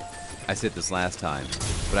think I said this last time,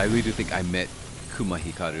 but I really do think I met Kuma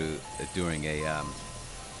Hikaru during a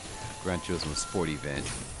Gran Turismo Sport event.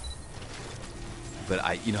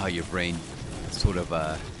 But you know how your brain sort of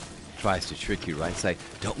tries to trick you, right? It's like,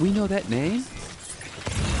 don't we know that name?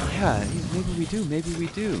 Yeah, maybe we do, maybe we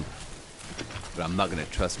do. But I'm not gonna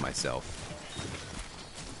trust myself.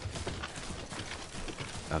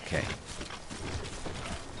 Okay.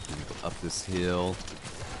 Let me go up this hill.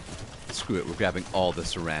 Screw it, we're grabbing all the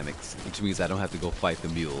ceramics, which means I don't have to go fight the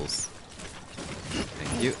mules.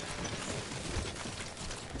 Thank you.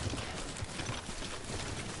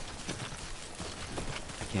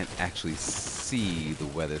 I can't actually see the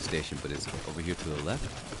weather station, but it's over here to the left.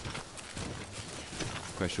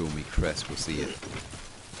 Quite sure when we crest, we'll see it.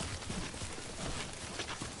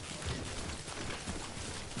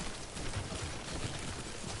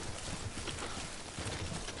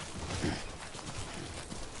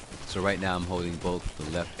 So right now I'm holding both the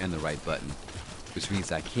left and the right button, which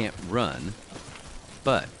means I can't run,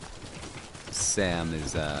 but Sam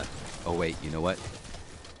is, oh wait, you know what?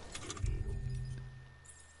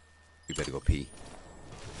 We better go pee.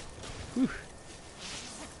 Whew.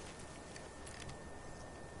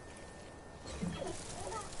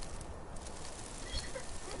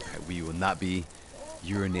 Right, we will not be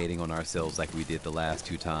urinating on ourselves like we did the last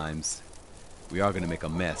 2 times. We are going to make a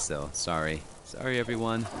mess, though. Sorry. Sorry,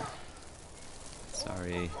 everyone.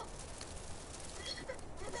 Sorry.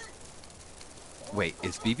 Wait,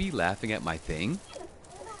 is BB laughing at my thing?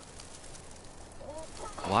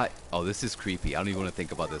 Why? Oh, this is creepy. I don't even want to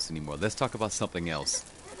think about this anymore. Let's talk about something else.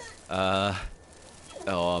 Oh,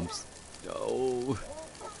 oh.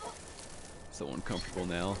 So uncomfortable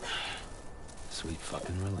now. Sweet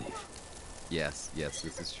fucking relief. Yes, yes,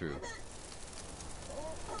 this is true.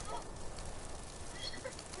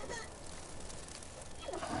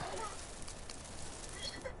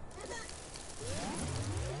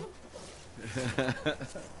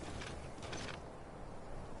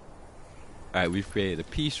 Alright, we've created a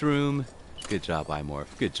peace room. Good job,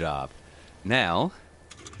 iMorph. Good job. Now,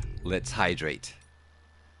 let's hydrate.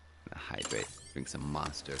 Hydrate. Drink some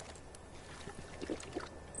Monster.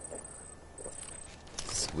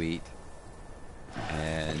 Sweet.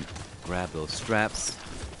 And grab those straps.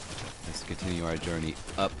 Let's continue our journey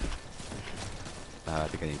up. I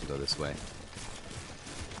think I need to go this way.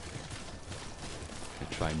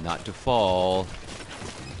 And try not to fall.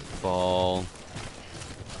 Fall.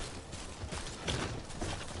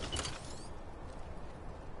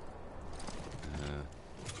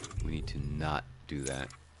 We need to not do that.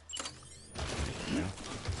 No.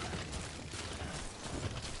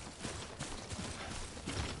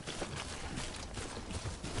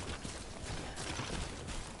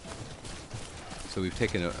 So we've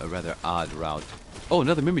taken a rather odd route. Oh,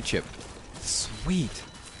 another memory chip. Sweet.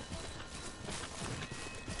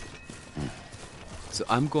 So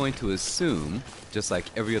I'm going to assume, just like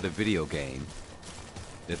every other video game,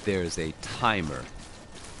 that there is a timer,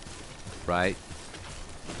 right?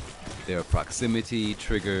 There are proximity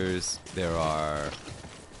triggers. There are...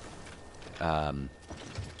 and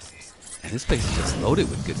this place is just loaded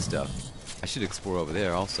with good stuff. I should explore over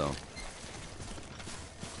there also.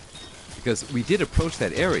 Because we did approach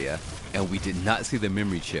that area, and we did not see the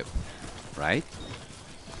memory chip, right?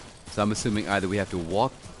 So I'm assuming either we have to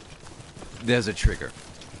walk... There's a trigger.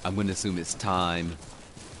 I'm going to assume it's time.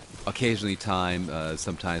 Occasionally time,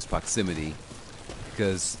 sometimes proximity.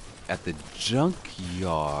 Because at the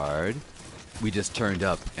junkyard, we just turned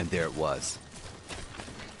up, and there it was.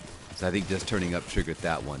 So I think just turning up triggered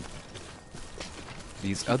that one.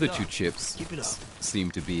 These other two chips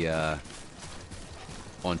seem to be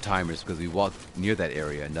on timers because we walked near that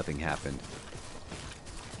area and nothing happened.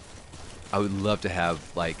 I would love to have,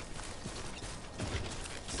 like,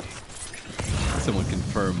 someone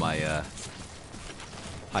confirm my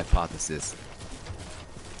hypothesis.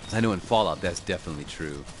 I know in Fallout that's definitely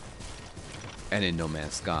true. And in No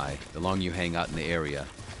Man's Sky, the longer you hang out in the area,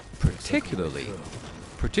 particularly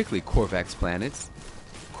Korvax planets.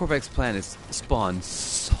 Korvax planets spawn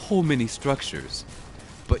so many structures,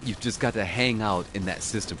 but you've just got to hang out in that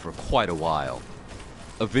system for quite a while.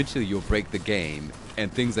 Eventually you'll break the game, and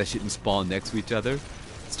things that shouldn't spawn next to each other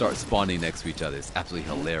start spawning next to each other. It's absolutely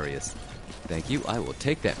hilarious. Thank you. I will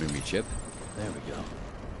take that memory chip. There we go.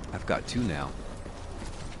 I've got two now.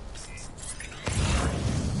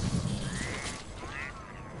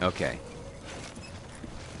 Okay.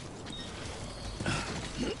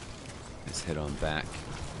 Let's head on back.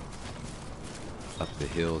 Up the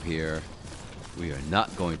hill here. We are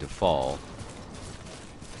not going to fall.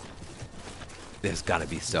 There's got to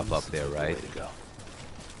be stuff up there, right? Way to go.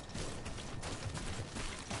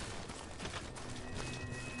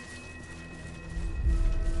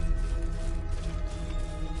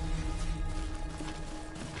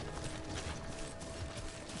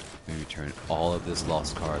 Maybe return all of this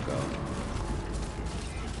lost cargo.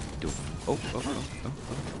 Oh.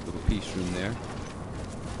 Little peace room there.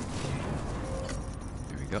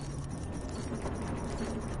 There we go.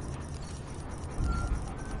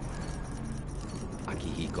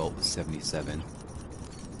 Akihiko 77.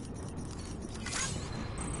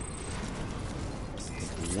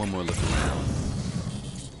 Take one more look around.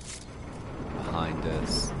 Behind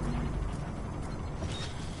us.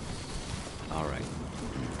 Alright.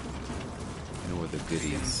 I know where the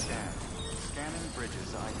goodies. Scanning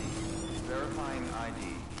bridges ID. Verifying ID.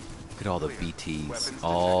 Look at all the BTs.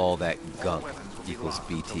 All that gunk equals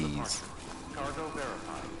BTs. Cargo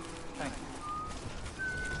verified. Thank you.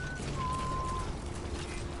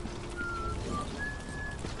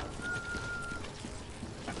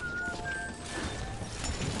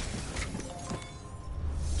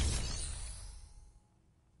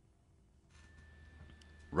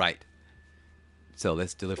 Right. So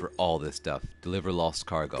let's deliver all this stuff. Deliver lost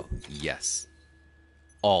cargo. Yes.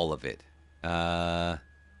 All of it.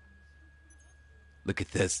 Look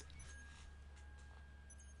at this.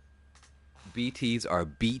 BTs are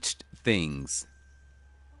beached things.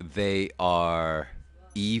 They are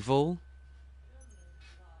evil.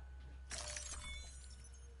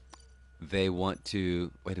 They want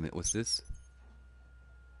to... Wait a minute, what's this?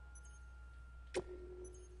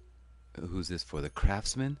 Who's this for? The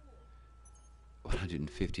craftsman?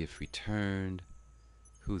 150th returned.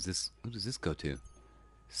 Who's this? Who does this go to?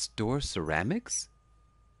 Store ceramics?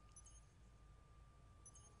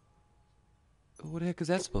 Where the heck is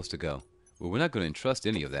that supposed to go? Well, we're not going to entrust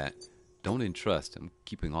any of that. Don't entrust. I'm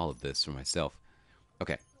keeping all of this for myself.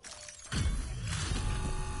 Okay.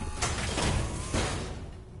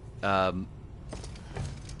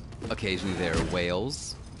 Occasionally there are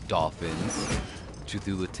whales, dolphins,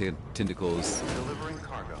 Cthulhu tentacles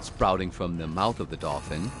sprouting from the mouth of the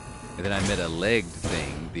dolphin. And then I met a legged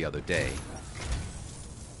thing the other day.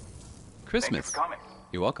 Christmas. Thank you for coming.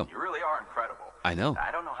 You're welcome. You really are incredible. I know.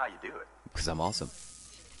 I don't know how you do it. Because I'm awesome.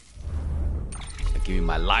 Give me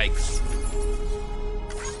my likes.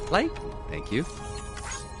 Like? Thank you.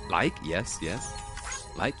 Like? Yes, yes.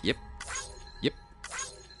 Like? Yep. Yep.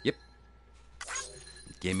 Yep.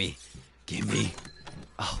 Gimme. Gimme.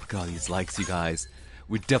 Oh, look at all these likes, you guys.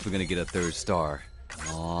 We're definitely going to get a 3rd star.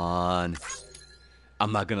 Come on.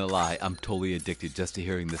 I'm not going to lie. I'm totally addicted just to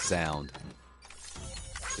hearing the sound.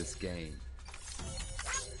 This game.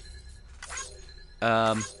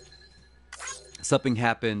 Something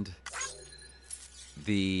happened.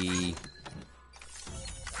 The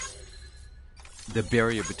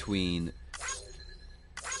barrier between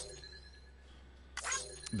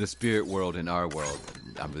the spirit world and our world,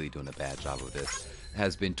 I'm really doing a bad job of this,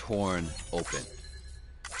 has been torn open.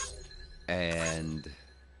 And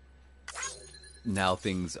now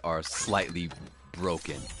things are slightly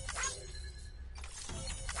broken.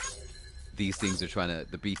 These things are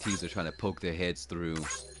the BTs are trying to poke their heads through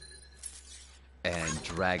and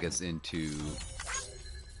drag us into...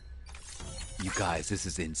 You guys, this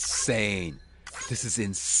is insane. This is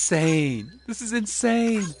insane. This is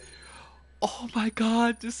insane. Oh my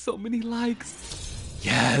god, there's so many likes.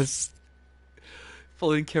 Yes.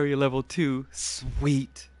 Floating carrier level 2.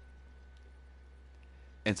 Sweet.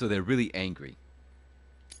 And so they're really angry.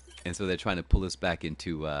 And so they're trying to pull us back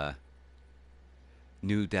into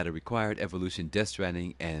new data required, evolution, Death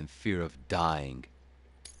Stranding, and fear of dying.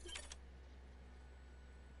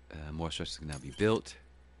 More structures can now be built.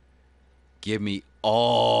 Give me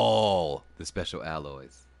all the special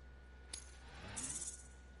alloys.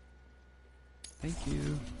 Thank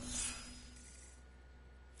you.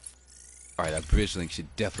 Alright, our bridge link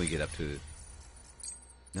should definitely get up to...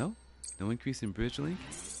 No? No increase in bridge link?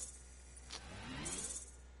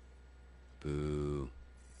 Boo.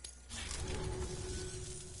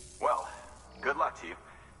 Well, good luck to you,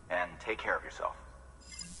 and take care of yourself.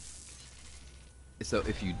 So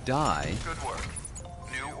if you die... Good work.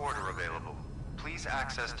 New order available. Please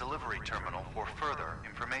access delivery terminal for further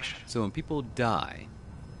information. So when people die,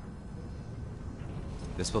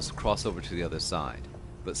 they're supposed to cross over to the other side.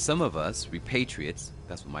 But some of us, repatriates,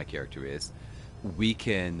 that's what my character is, we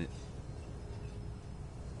can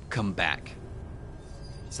come back.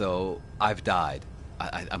 So I've died,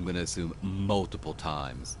 I'm going to assume multiple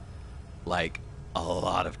times. Like, a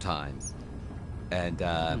lot of times. And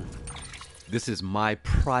this is my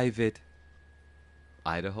private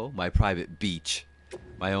Idaho, my private beach,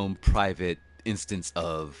 my own private instance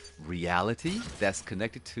of reality that's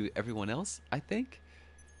connected to everyone else, I think.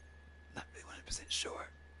 Not really 100% sure.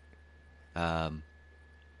 What am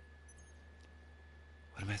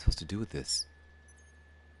I supposed to do with this?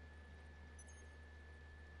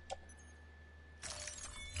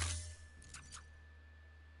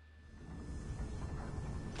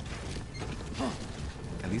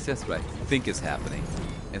 At least that's what I think is happening.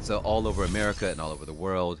 And so all over America and all over the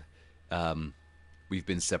world, we've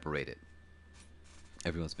been separated.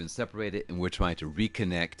 Everyone's been separated, and we're trying to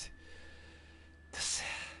reconnect.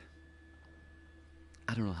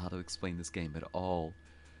 I don't know how to explain this game at all.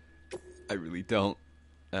 I really don't.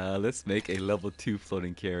 Let's make a level 2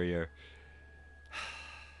 floating carrier.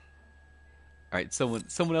 Alright, someone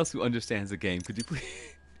else who understands the game, could you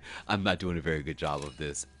please... I'm not doing a very good job of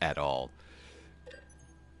this at all.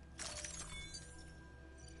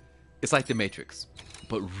 It's like the Matrix,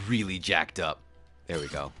 but really jacked up. There we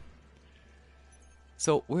go.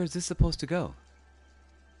 So, where is this supposed to go?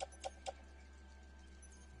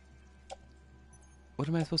 What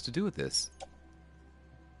am I supposed to do with this?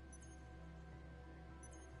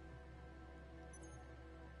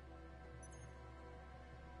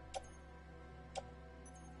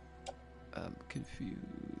 I'm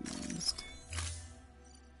confused.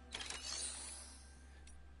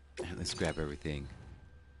 Let's grab everything.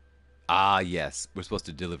 Ah, yes. We're supposed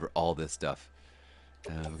to deliver all this stuff.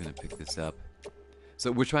 We're going to pick this up.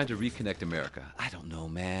 So we're trying to reconnect America. I don't know,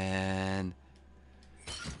 man.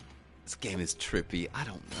 This game is trippy. I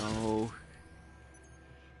don't know.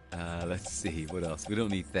 Let's see, what else? We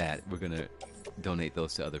don't need that. We're gonna donate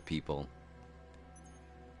those to other people.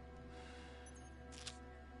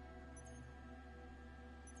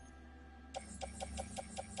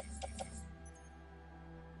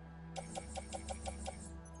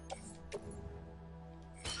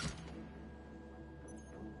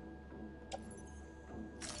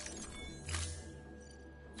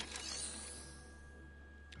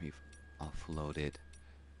 We've offloaded.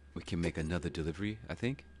 We can make another delivery, I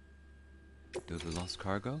think. Deliver lost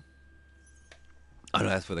cargo? Oh no,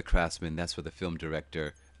 that's for the craftsman. That's for the film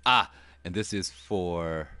director. Ah, and this is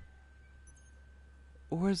for...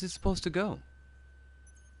 Where is it supposed to go?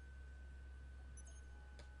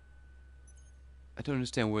 I don't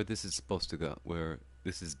understand where this is supposed to go. Where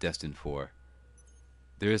this is destined for.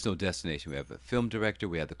 There is no destination. We have the film director.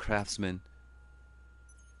 We have the craftsman.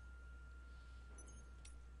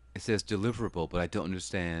 It says deliverable, but I don't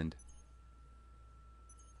understand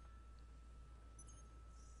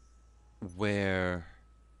where.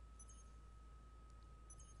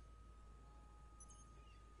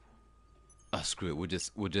 Oh, screw it.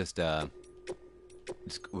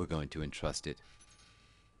 We're going to entrust it.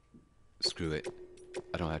 Screw it.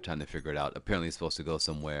 I don't have time to figure it out. Apparently it's supposed to go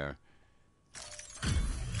somewhere.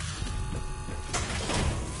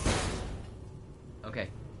 Okay.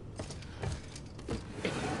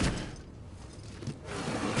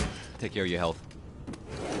 Take care of your health.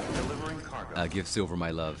 Delivering cargo. Give Silver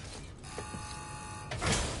my love.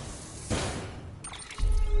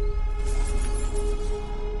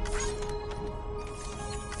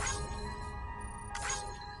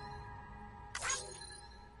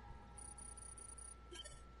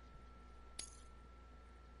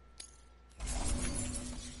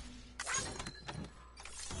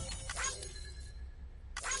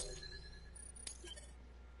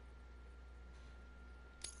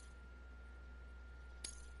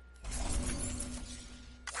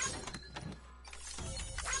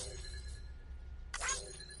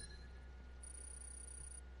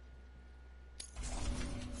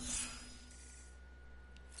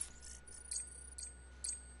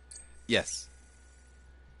 Yes.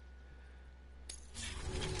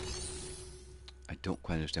 I don't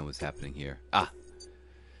quite understand what's happening here. Ah.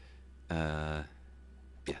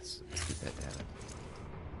 Yes. Let's get that data.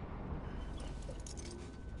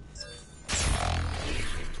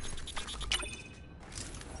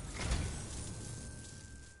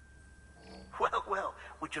 Well, well,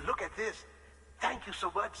 would you look at this? Thank you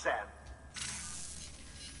so much, Sam.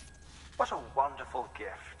 What a wonderful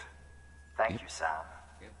gift. Thank you, Sam.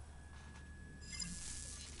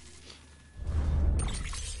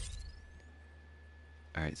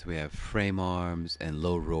 Alright, so we have frame arms and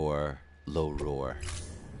low roar. Low roar.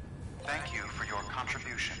 Thank you for your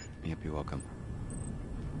contribution. Yep, you're welcome.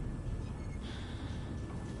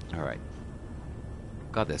 Alright.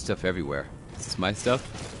 God, there's stuff everywhere. Is this my stuff?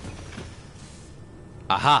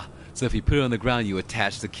 Aha! So if you put it on the ground, you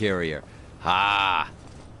attach the carrier. Ah!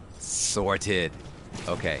 Sorted.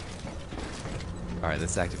 Okay. Alright,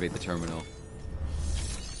 let's activate the terminal.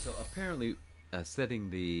 So apparently, setting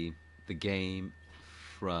the game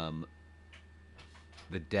from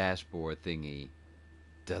the dashboard thingy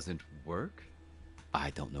doesn't work.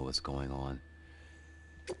 I don't know what's going on.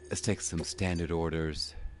 Let's take some standard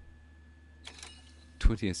orders.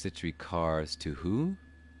 20th century cars to who?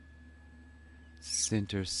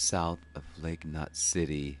 Center south of Lake Knot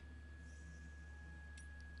City.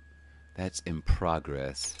 That's in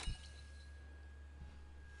progress.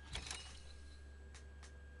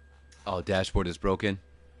 Oh, dashboard is broken?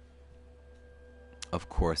 Of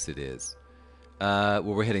course it is. Well,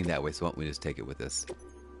 we're heading that way, so why don't we just take it with us?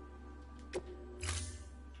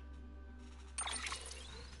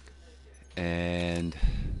 And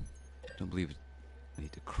I don't believe we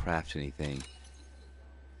need to craft anything.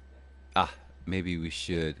 Ah, maybe we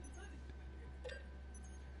should.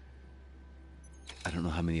 I don't know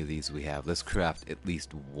how many of these we have. Let's craft at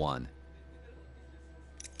least one.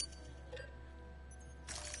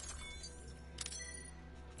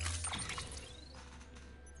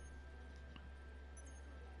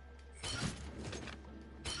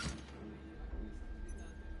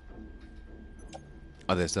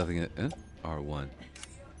 Oh, there's nothing in it. R1.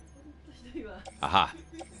 Aha.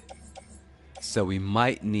 So we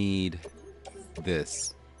might need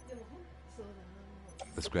this.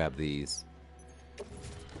 Let's grab these.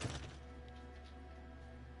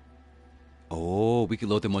 Oh, we could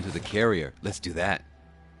load them onto the carrier. Let's do that.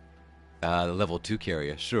 The level 2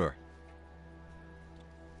 carrier, sure.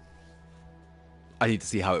 I need to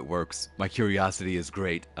see how it works. My curiosity is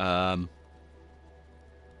great.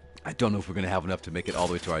 I don't know if we're going to have enough to make it all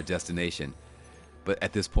the way to our destination. But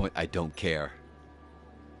at this point, I don't care.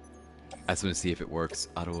 I just want to see if it works.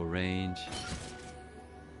 Auto arrange.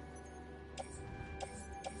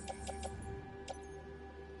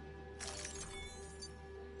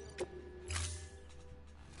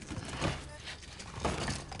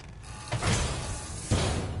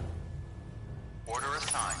 Order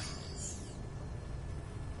assigned.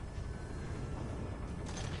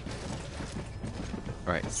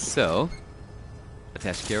 Alright, so...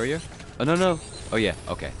 Attach carrier? Oh, no, no. Oh, yeah,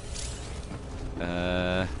 okay.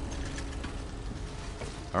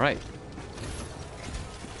 Alright.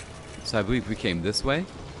 So I believe we came this way.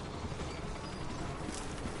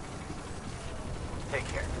 Take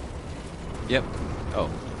care. Yep. Oh.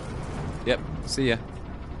 Yep. See ya.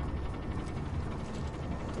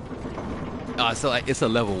 So like, it's a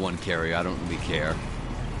level 1 carrier. I don't really care.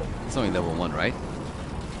 It's only level 1, right?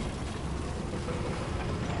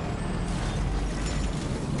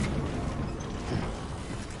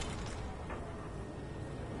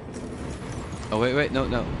 Oh, wait, no,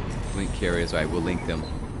 no. Link carriers, right, we'll link them.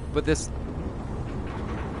 But this...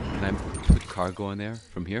 Can I put cargo on there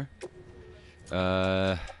from here?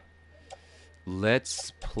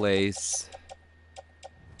 Let's place...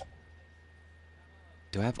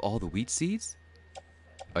 Do I have all the wheat seeds?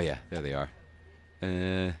 Oh yeah, there they are.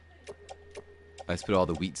 Let's put all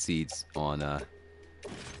the wheat seeds on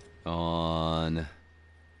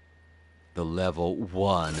the level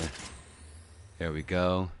 1. There we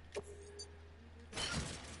go.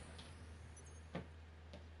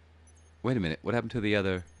 Wait a minute, what happened to the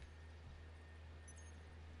other?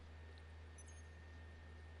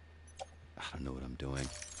 I don't know what I'm doing.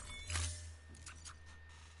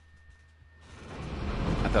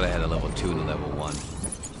 I thought I had a level 2 and a level 1.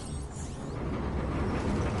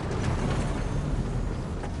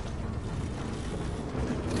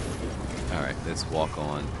 Alright, let's walk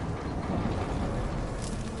on.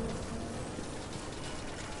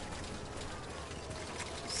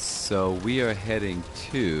 So we are heading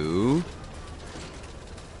to...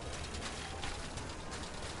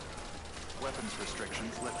 Weapons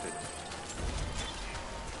restrictions lifted.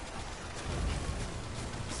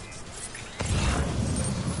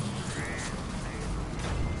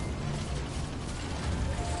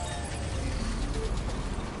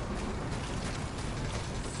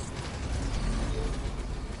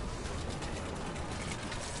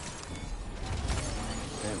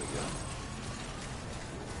 There we go.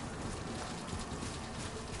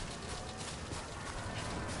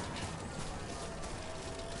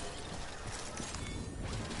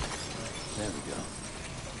 There we go.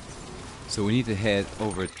 So we need to head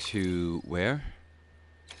over to where?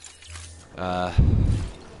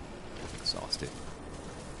 Exhausted.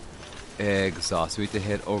 Exhausted. We need to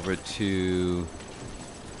head over to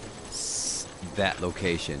that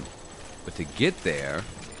location. But to get there,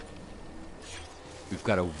 we've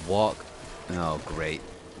got to walk. Oh, great.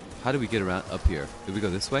 How do we get around up here? Did we go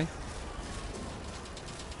this way?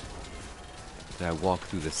 Did I walk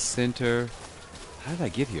through the center? How did I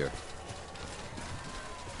get here?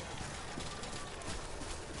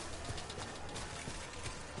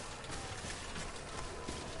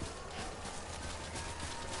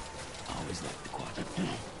 Always like the quadrant.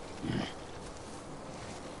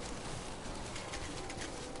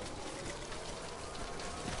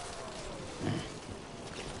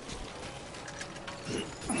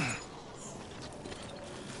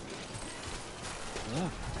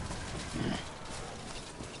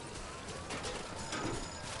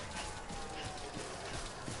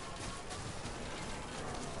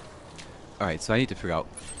 Alright, so I need to figure out...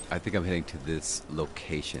 I think I'm heading to this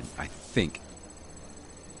location. I think.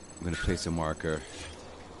 I'm going to place a marker.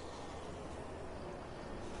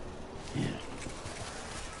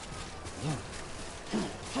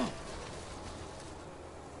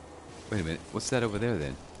 Wait a minute. What's that over there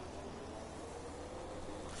then?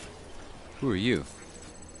 Who are you?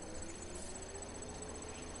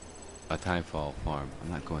 A Timefall farm.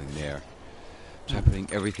 I'm not going there. Try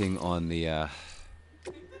putting everything on the...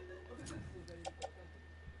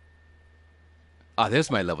 Ah,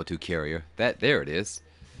 there's my level 2 carrier. There it is.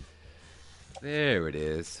 There it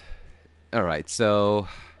is. Alright, so...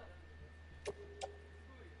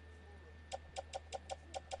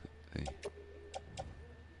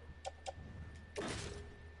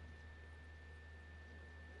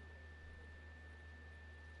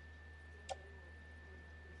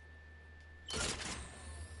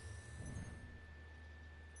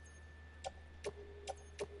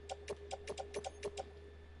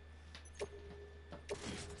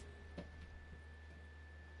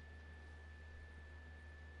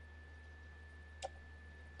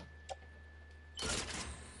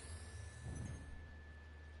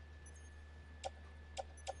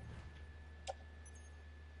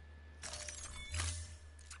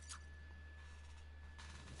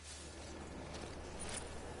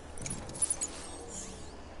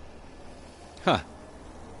 Huh.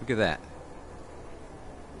 Look at that.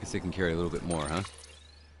 Guess they can carry a little bit more, huh?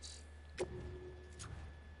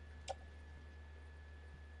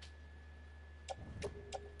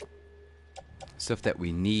 Stuff that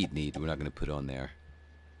we need, we're not going to put on there.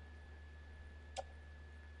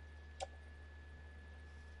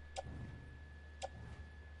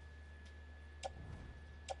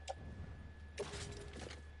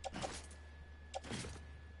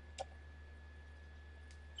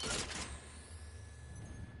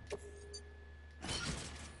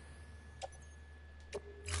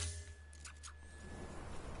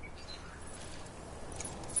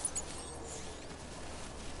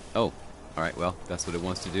 Oh, alright, well, that's what it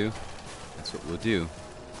wants to do. That's what we'll do.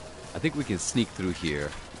 I think we can sneak through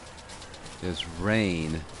here. There's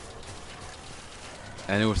rain.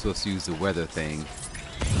 I know we're supposed to use the weather thing.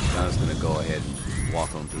 I'm just going to go ahead and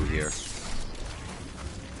walk on through here.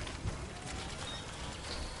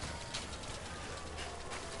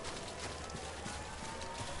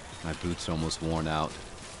 My boots are almost worn out.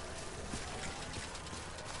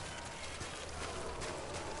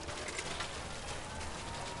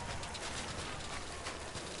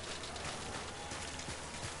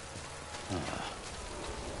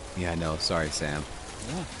 Yeah, I know. Sorry, Sam.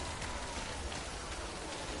 Yeah.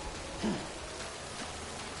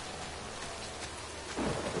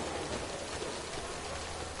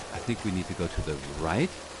 I think we need to go to the right.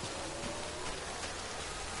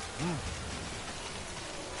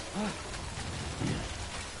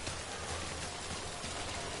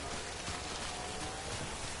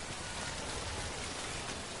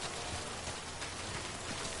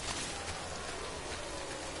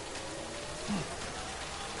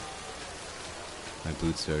 My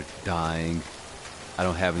boots are dying. I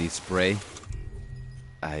don't have any spray.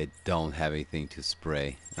 I don't have anything to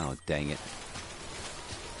spray. Oh, dang it.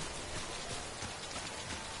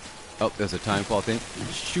 Oh, there's a time fall thing.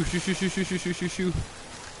 Shoo, shoo, shoo, shoo, shoo, shoo, shoo, shoo, shoo.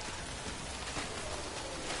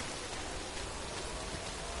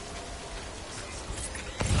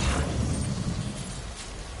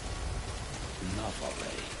 Enough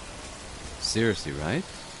already. Seriously, right?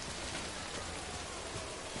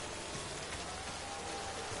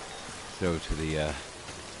 Go to the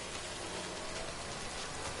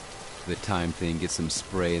time thing, get some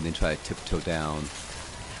spray, and then try to tiptoe down.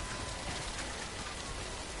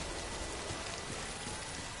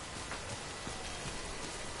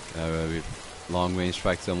 Long range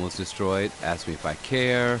strikes almost destroyed. Ask me if I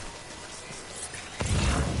care.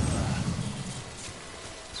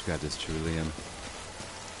 Let's grab this Cerulean.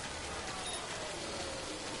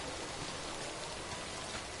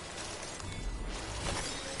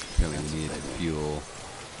 Apparently we need to fuel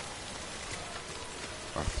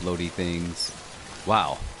our floaty things.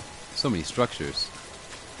 Wow, so many structures.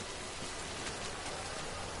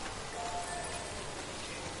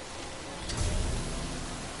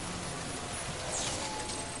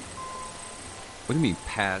 What do you mean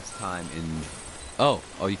pass time in... Oh,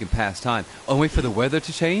 you can pass time. Oh, wait for the weather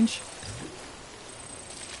to change?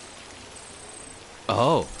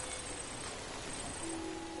 Oh.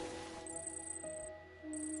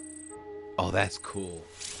 Oh, that's cool.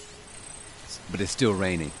 But it's still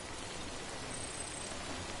raining.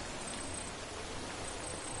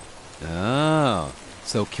 Oh.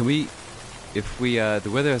 So can we... If we,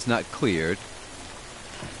 the weather has not cleared...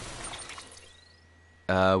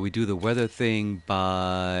 we do the weather thing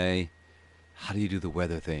by... How do you do the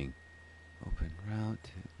weather thing? Open route,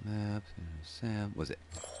 maps, Sam. Was it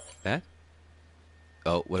that?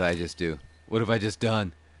 Oh, what did I just do? What have I just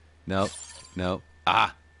done? No, no.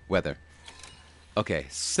 Ah, weather. Okay,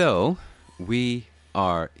 so we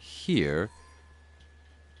are here.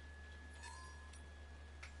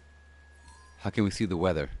 How can we see the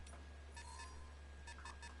weather?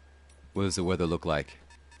 What does the weather look like?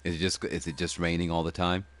 Is it just raining all the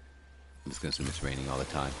time? I'm just gonna assume it's raining all the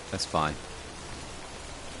time. That's fine.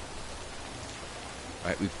 All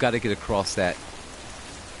right, we've got to get across that.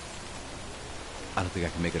 I don't think I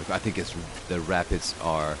can make it. I think it's the rapids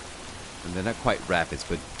are, and they're not quite rapids,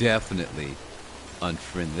 but definitely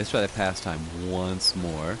unfriendly. Let's try the pastime once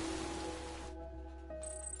more.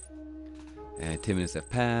 And 10 minutes have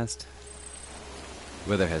passed.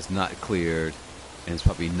 Weather has not cleared, and it's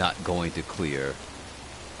probably not going to clear.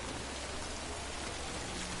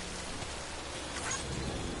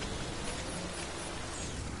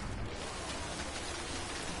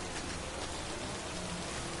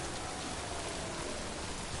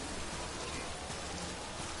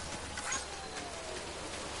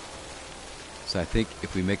 So I think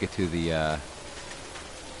if we make it to the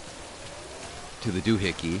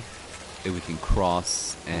doohickey, then we can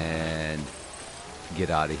cross and get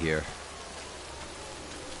out of here.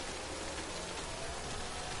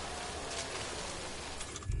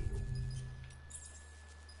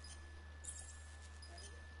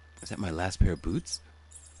 that my last pair of boots?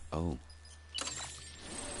 Oh.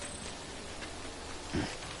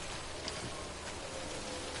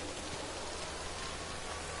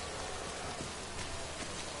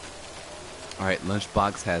 Alright,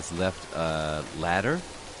 Lunchbox has left a ladder.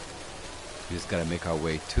 We just gotta make our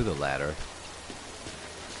way to the ladder.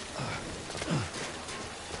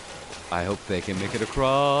 I hope they can make it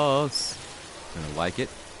across. Gonna like it.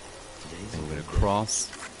 Move it across.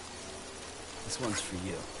 This one's for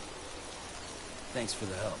you. Thanks for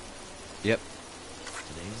the help. Yep.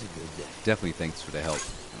 Today's a good day. Definitely thanks for the help.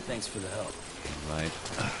 Thanks for the help. Right.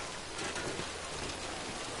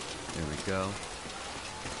 There we go.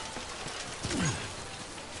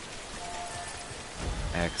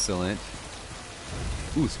 Excellent.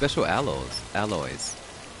 Ooh, special alloys.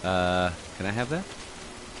 Can I have that?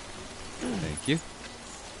 Thank you.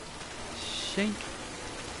 Shank.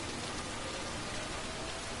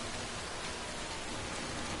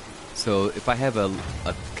 So if I have a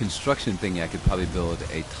construction thing, I could probably build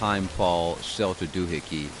a timefall shelter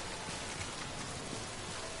doohickey.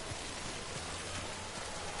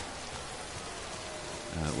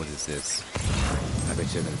 What is this? I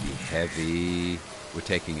bet you're going to be heavy. We're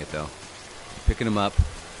taking it though. Picking them up.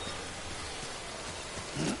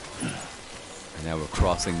 And now we're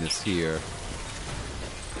crossing this here.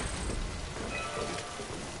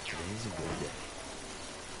 Today's a good day.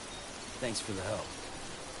 Thanks for the help.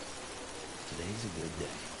 Today's a good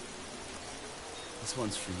day. This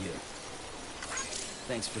one's for you.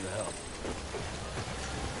 Thanks for the help.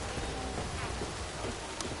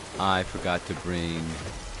 I forgot to bring...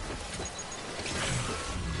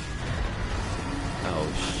 Oh,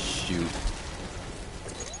 shoot.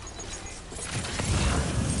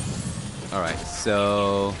 Alright,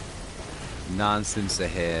 so... Nonsense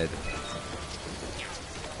ahead.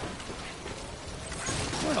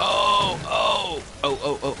 Oh.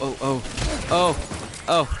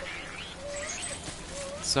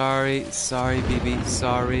 Sorry, BB.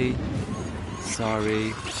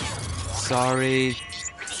 Sorry.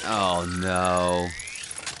 Oh, no.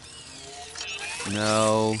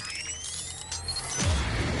 No.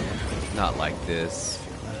 Not like this.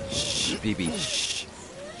 Shh, BB. Shh.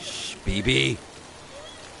 Shh, BB.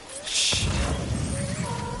 Shh.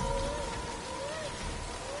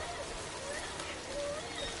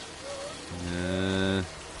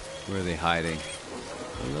 Where are they hiding?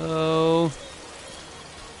 Hello?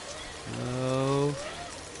 Hello?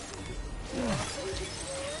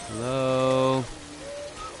 Hello?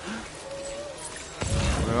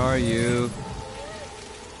 Where are you?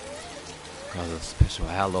 Oh, those special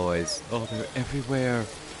alloys. Oh, they're everywhere.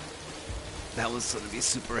 That was going to be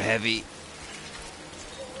super heavy.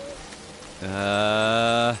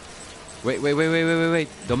 Wait.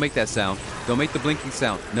 Don't make that sound. Don't make the blinking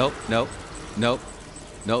sound. Nope.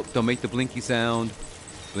 Don't make the blinky sound.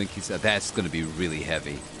 Blinky sound. That's going to be really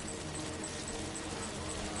heavy.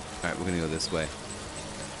 Alright, we're going to go this way.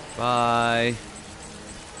 Bye.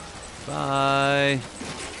 Bye.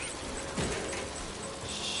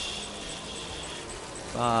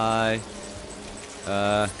 Bye.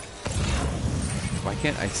 Why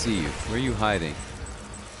can't I see you? Where are you hiding?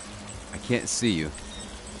 I can't see you.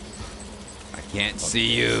 I can't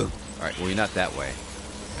see you. Alright, well, you're not that way.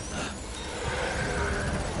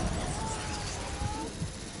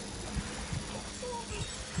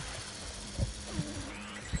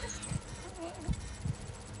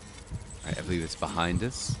 Alright, I believe it's behind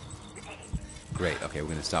us. Great, okay, we're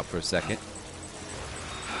going to stop for a second.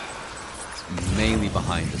 It's mainly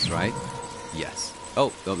behind us, right? Yes.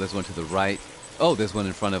 Oh, there's one to the right. Oh, there's one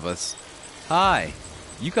in front of us. Hi.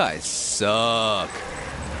 You guys suck.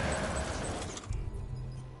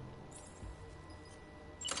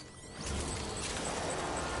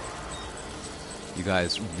 You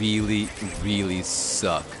guys really, really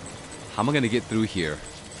suck. How am I going to get through here?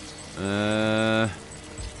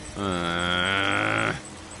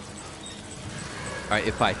 Alright,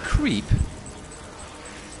 if I creep,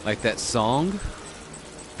 like that song,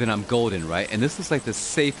 then I'm golden, right? And this is like the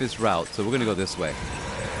safest route, so we're going to go this way.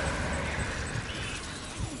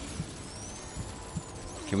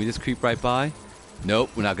 Can we just creep right by?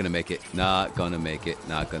 Nope, we're not going to make it. Not going to make it.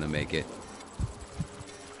 Not going to make it.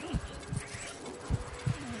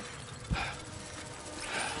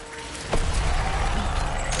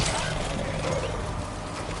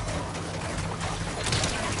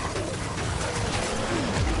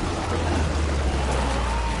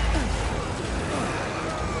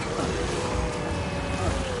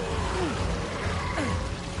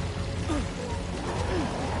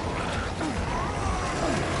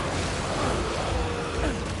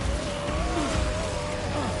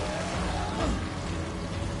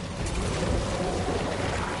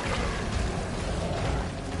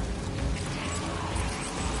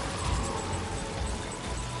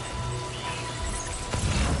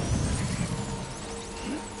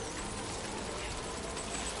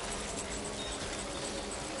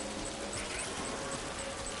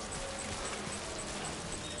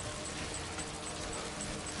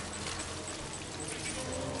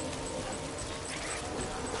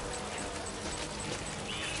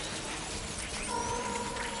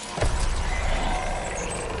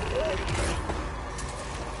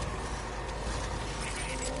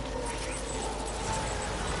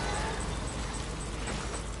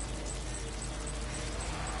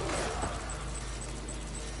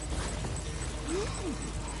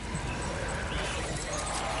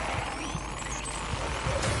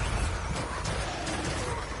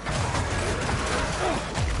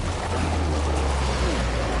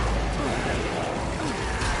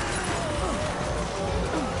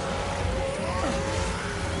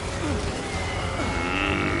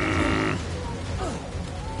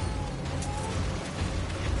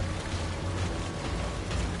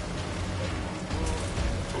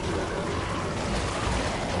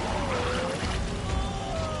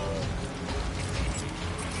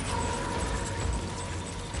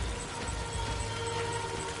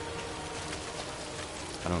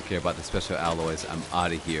 I don't care about the special alloys. I'm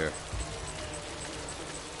out of here.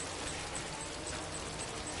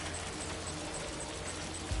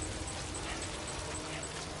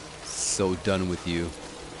 So done with you.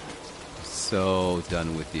 So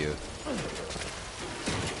done with you.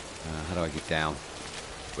 How do I get down?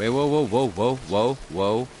 Wait, whoa, whoa, whoa, whoa, whoa,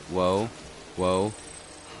 whoa, whoa, whoa,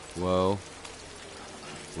 whoa,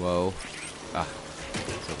 whoa. Ah,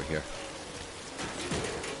 it's over here.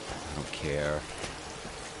 I don't care.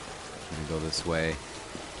 I'm gonna go this way.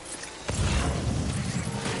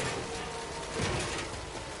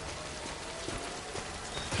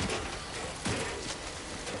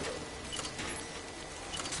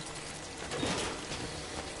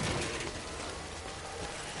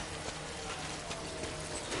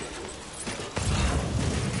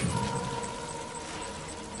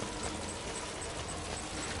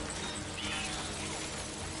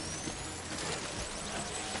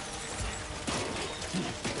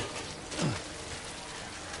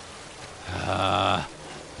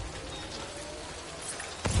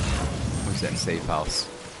 Where's that safe house?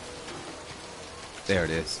 There it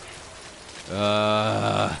is.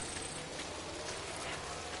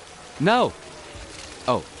 No!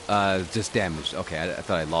 Oh, just damaged. Okay, I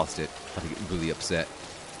thought I lost it. I get really upset.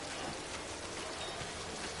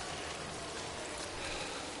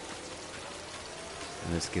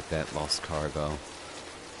 Let's get that lost cargo.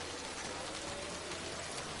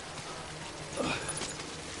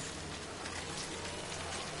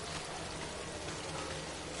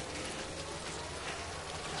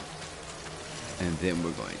 And then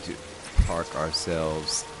we're going to park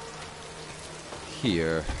ourselves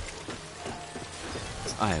here.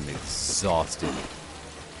 I am exhausted.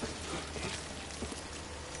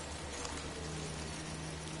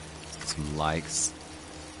 Some likes.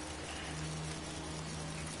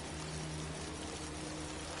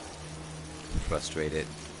 Frustrated.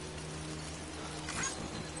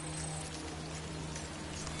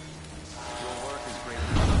 Your work is great.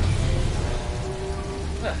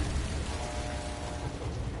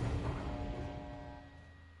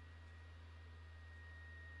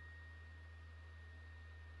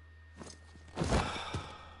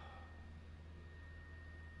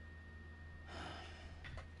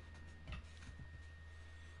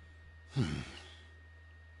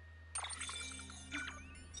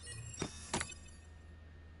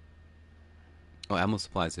 Oh, ammo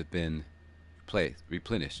supplies have been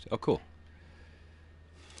replenished. Oh, cool.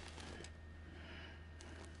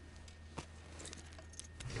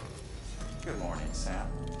 Good morning, Sam.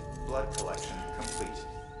 Blood collection complete.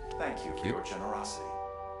 Thank you for your generosity.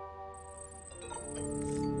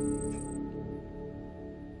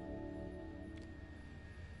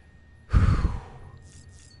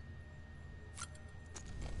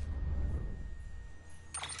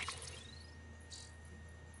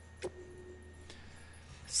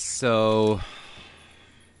 So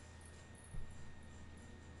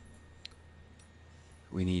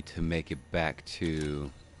we need to make it back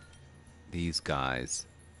to these guys.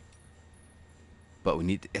 But we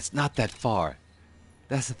need to, it's not that far.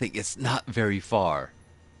 That's the thing, it's not very far.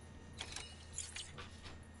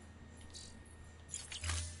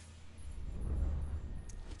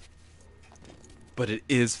 But it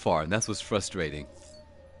is far, and that's what's frustrating.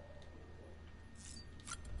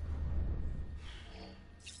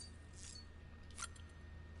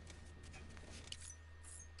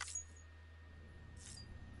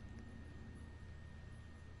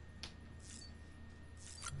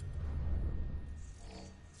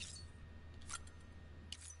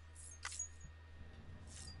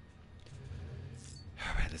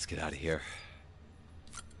 Alright, let's get out of here.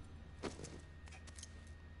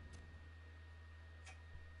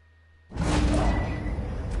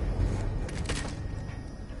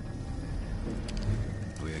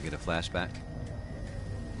 Are we gonna get a flashback?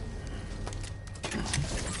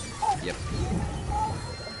 Yep.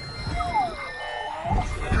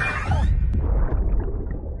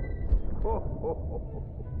 Oh,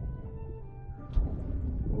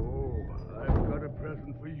 I've got a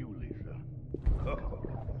present for you, Lisa.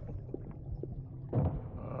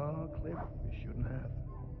 Oh, Cliff, you shouldn't have.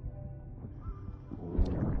 Oh,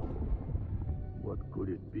 what could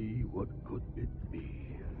it be? What could it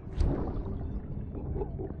be?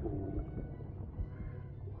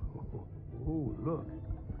 Oh, look.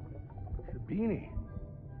 It's a beanie.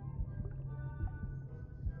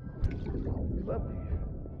 You love these.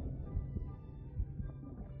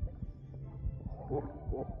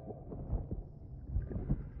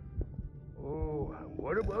 Oh,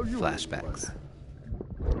 what about you? Flashbacks.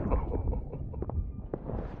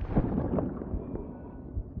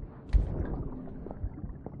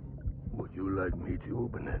 Would you like me to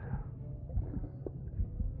open it?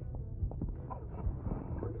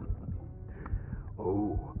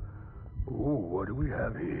 Oh, what do we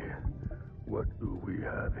have here? What do we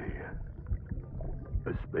have here?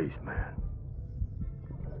 A spaceman.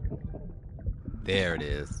 There it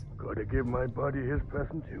is. Gotta give my buddy his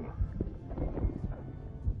present too.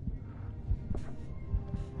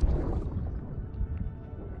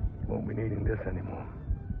 Won't be needing this anymore.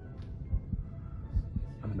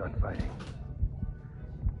 I'm done fighting.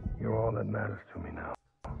 You're all that matters to me now.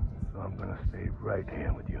 So I'm gonna stay right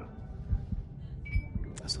here with you.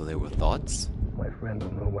 So there were thoughts? My friend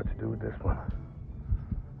will know what to do with this one.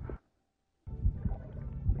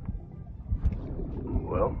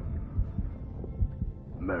 Well,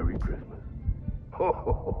 Merry Christmas. Ho,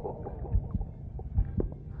 ho, ho, ho.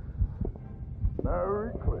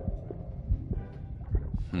 Merry Christmas.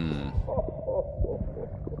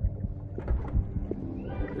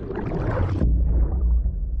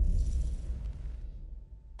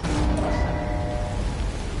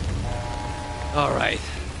 All right.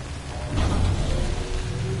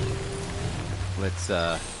 Let's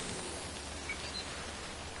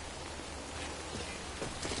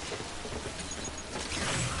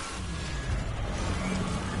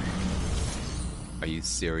Are you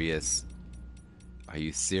serious? Are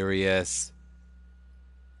you serious?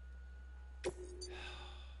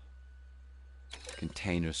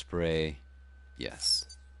 Container spray. Yes.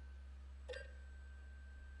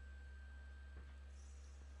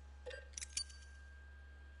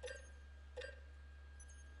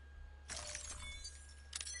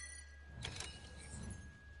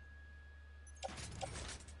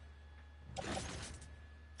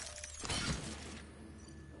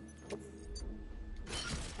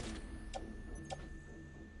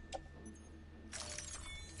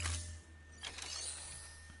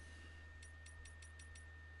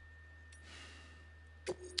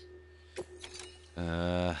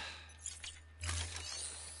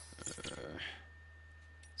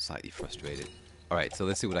 Slightly frustrated. Alright, so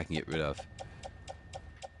let's see what I can get rid of.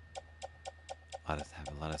 I have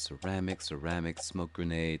a lot of ceramics, smoke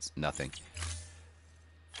grenades, nothing.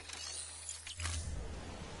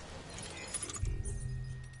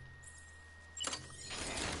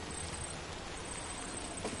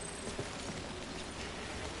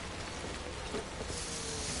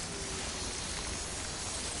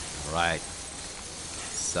 Alright.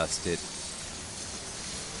 Sussed it.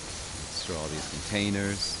 Destroy all these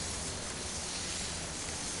containers.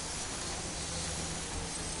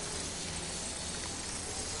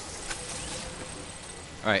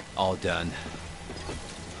 Alright, all done.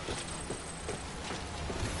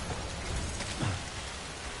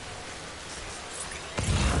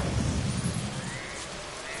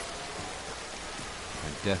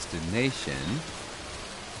 Our destination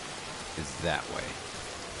is that way.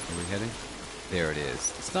 Where are we heading? There it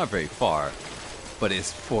is. It's not very far, but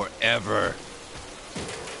it's forever.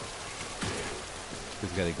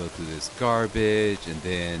 We've got to go through this garbage, and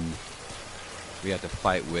then we have to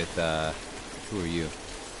fight with, who are you?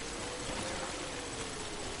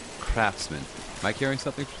 Craftsman. Am I carrying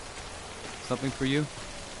something for you?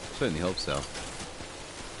 Certainly hope so.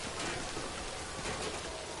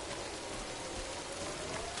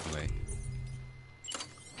 Wait.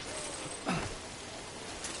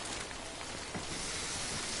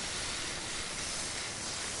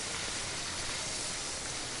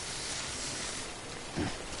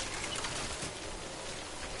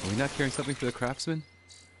 Are we not carrying something for the craftsman?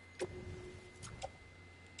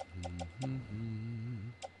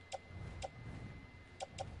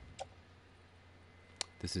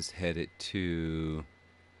 This is headed to...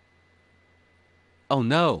 Oh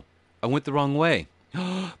no! I went the wrong way.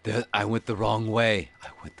 I went the wrong way.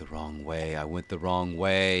 I went the wrong way. I went the wrong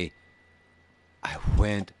way. I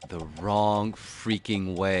went the wrong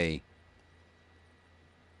freaking way.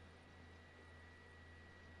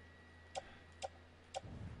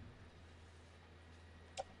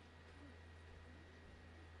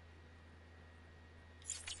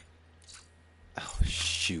 Oh,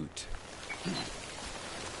 shoot.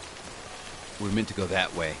 We're meant to go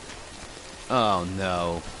that way. Oh,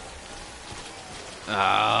 no.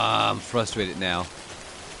 I'm frustrated now.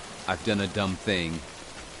 I've done a dumb thing.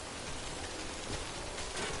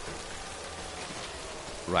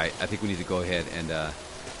 Right, I think we need to go ahead and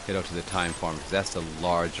head out to the time farm, because that's the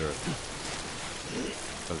larger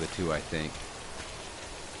of the two, I think.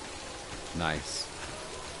 Nice.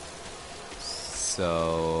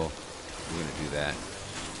 So, we're going to do that.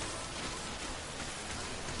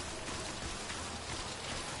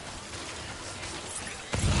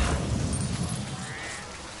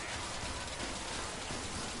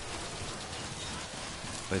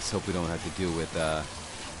 Let's hope we don't have to deal with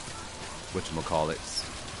whatchamacallits.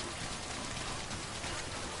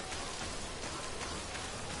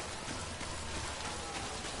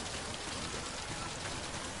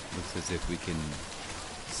 Looks as if we can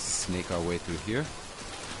snake our way through here.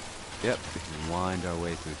 Yep, we can wind our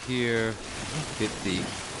way through here. Hit the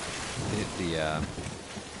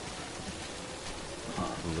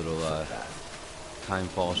little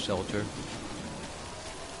timefall shelter.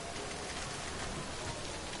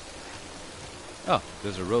 Oh,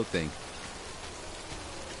 there's a road thing.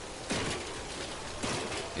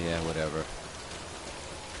 Yeah, whatever.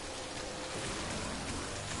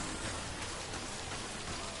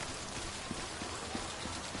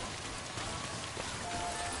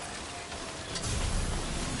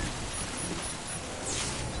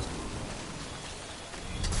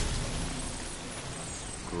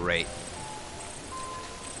 Great.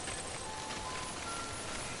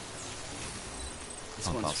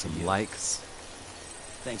 Pump out some likes.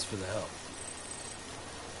 Thanks for the help.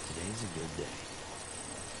 Today's a good day.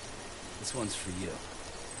 This one's for you.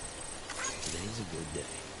 Today's a good day.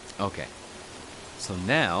 Okay. So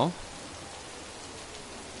now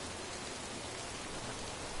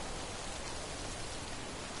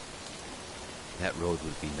that road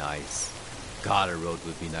would be nice. God, a road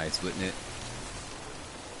would be nice, wouldn't it?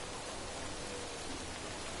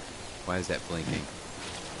 Why is that blinking?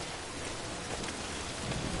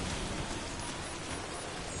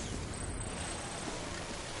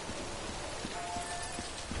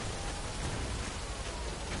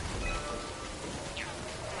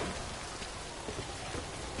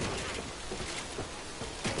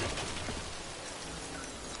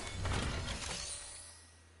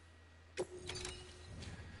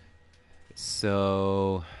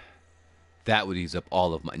 So that would use up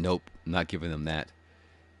all of my... Nope, I'm not giving them that.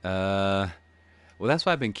 Well, that's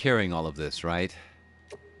why I've been carrying all of this, right?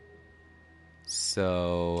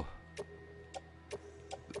 So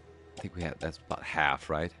I think we have... That's about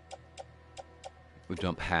half, right? We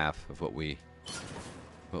dump half of what we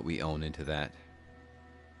own into that.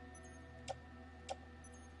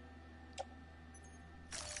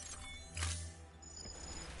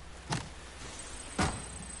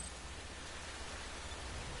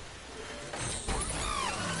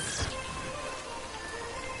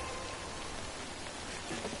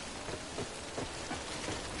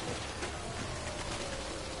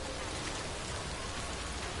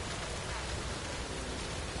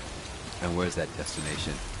 And where's that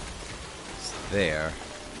destination? It's there.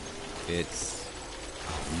 It's,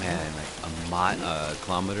 oh man, like a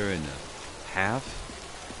kilometer and a half.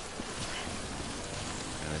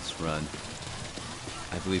 Now let's run.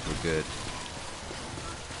 I believe we're good.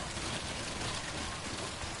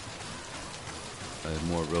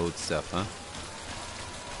 More road stuff, huh?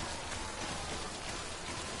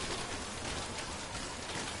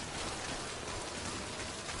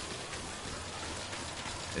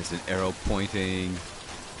 There's an arrow pointing.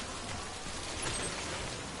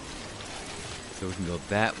 So we can go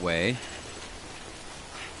that way.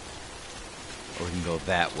 Or we can go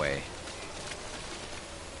that way.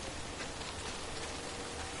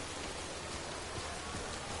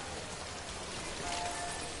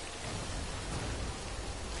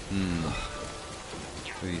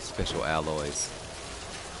 What are these special alloys?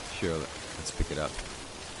 Sure, let's pick it up.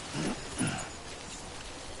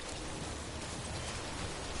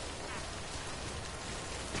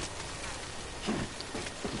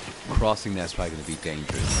 Crossing that's probably going to be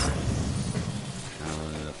dangerous. I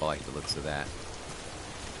don't know if I like the looks of that.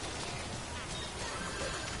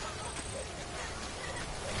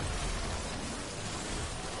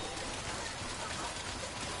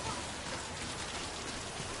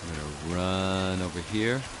 I'm going to run over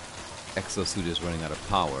here. Exosuit is running out of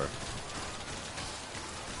power.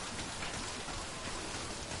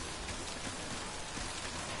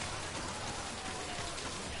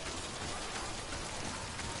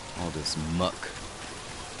 All this muck.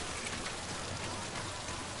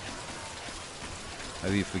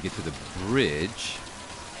 Maybe if we get to the bridge,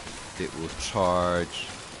 it will charge.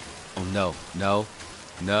 Oh no, no,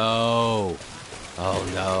 no. Oh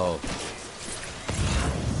no.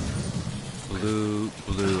 Blue,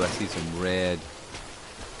 blue. I see some red.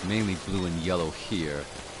 Mainly blue and yellow here.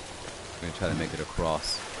 I'm going to try to make it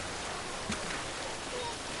across.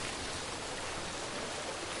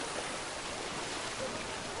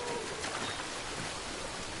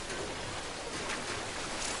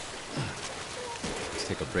 Let's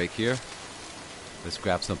take a break here. Let's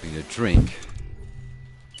grab something to drink.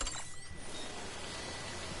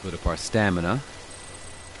 Build up our stamina.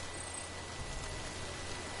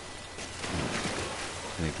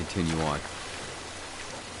 And then continue on.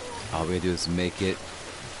 All we gotta do is make it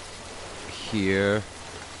here,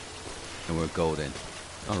 and we're golden.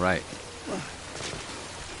 All right.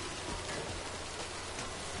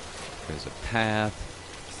 There's a path.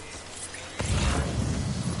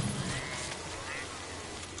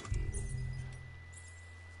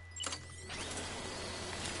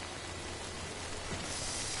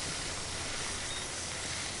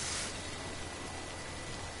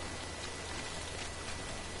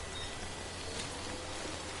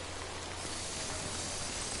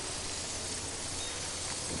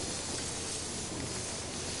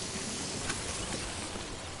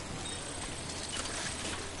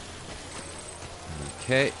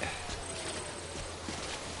 Okay.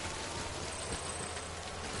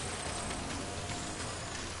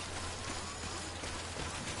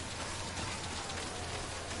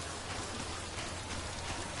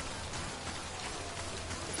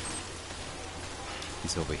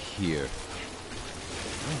 He's over here.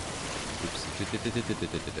 Oops.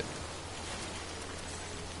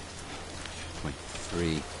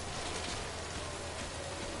 0.3.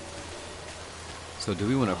 So do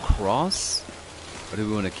we want to cross? Or do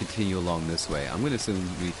we want to continue along this way? I'm going to assume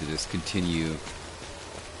we need to just continue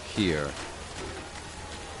here.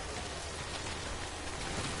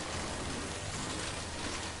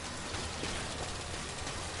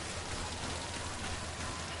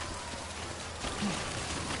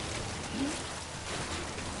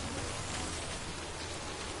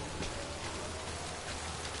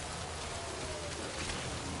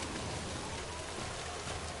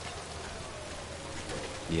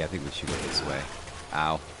 Yeah, I think we should go this way.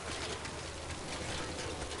 Ow.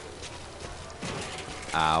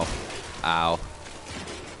 Ow. Ow.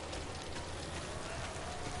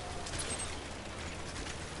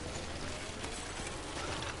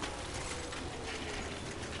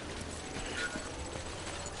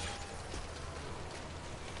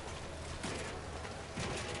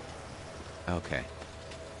 Okay.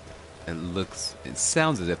 It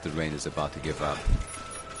sounds as if the rain is about to give up.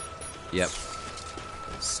 Yep.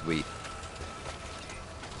 Sweet.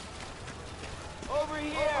 Over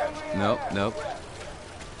here. Nope, nope.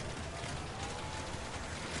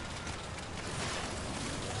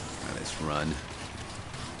 Let's run.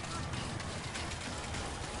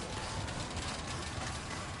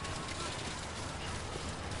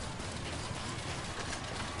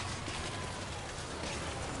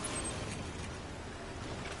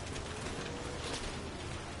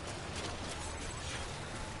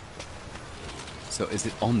 So is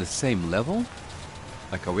it on the same level?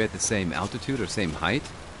 Like, are we at the same altitude or same height?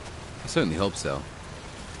 I certainly hope so.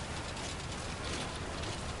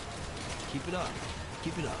 Keep it up.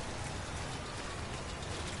 Keep it up.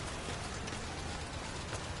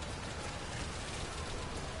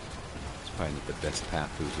 It's probably not the best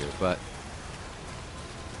path through here, but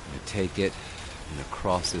I'm gonna take it. I'm gonna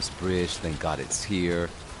cross this bridge. Thank God it's here.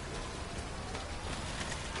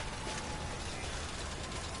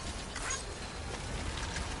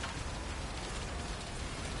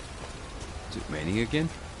 Is it raining again?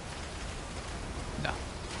 No.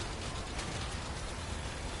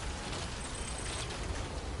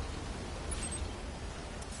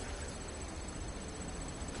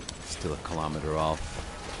 Still a kilometer off.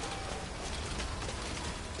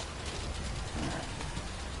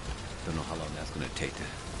 Don't know how long that's going to take to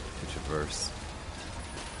traverse.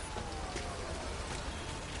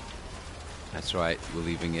 That's right, we're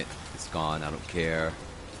leaving it. It's gone, I don't care.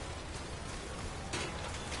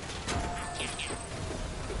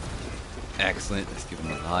 Excellent, let's give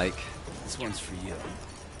him a like. This one's for you.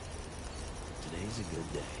 Today's a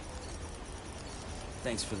good day.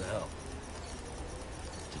 Thanks for the help.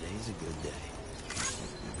 Today's a good day.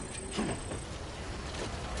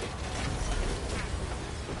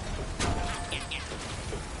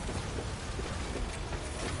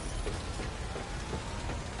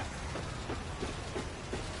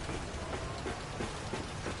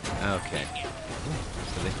 Okay.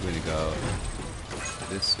 So I think we're going to go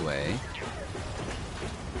this way.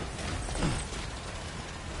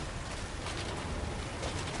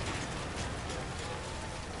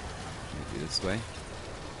 Maybe this way.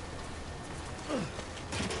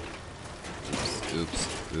 Oops, oops,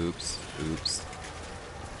 oops, oops.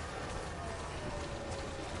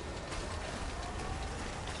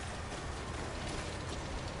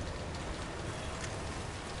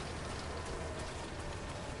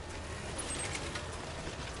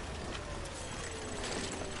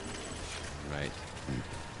 Right.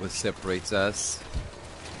 What separates us?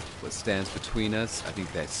 What stands between us? I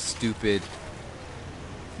think that stupid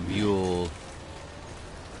mule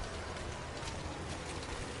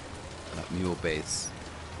base.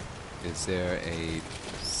 Is there a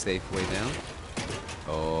safe way down?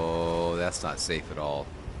 Oh, that's not safe at all.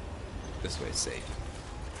 This way is safe.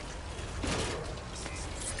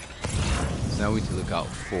 So now we need to look out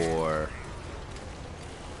for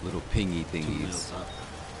little pingy thingies.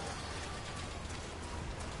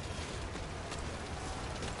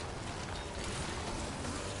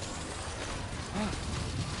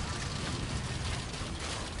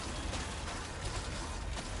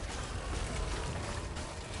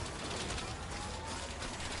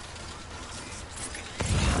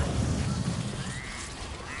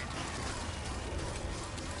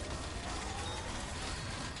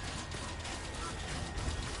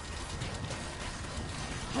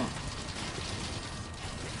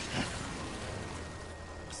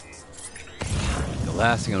 The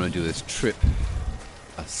last thing I'm going to do is trip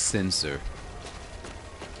a sensor.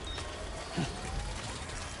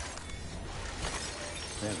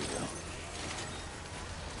 There we go.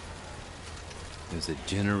 There's a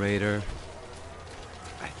generator,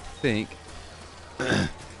 I think.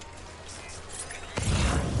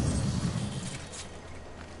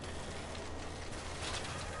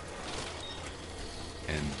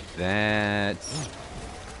 And that...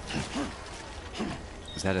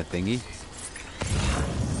 Is that a thingy?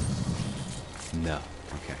 No.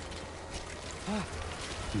 Okay.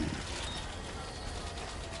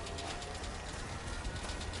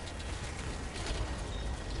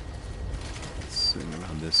 Swing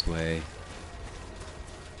around this way.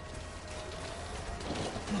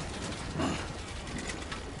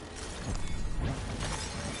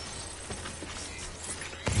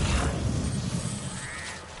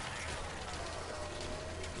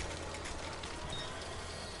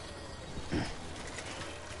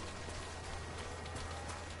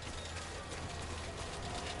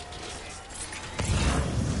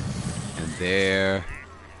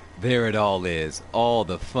 There it all is. All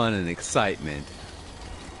the fun and excitement.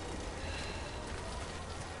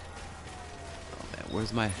 Oh man,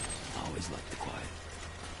 where's my... I always like the quiet.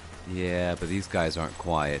 Yeah, but these guys aren't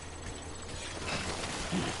quiet.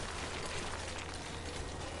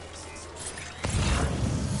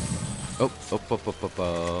 Oh.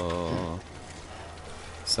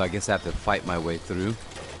 So I guess I have to fight my way through,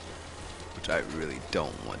 which I really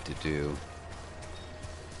don't want to do.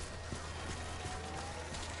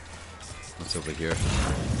 What's over here?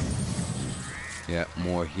 Yeah,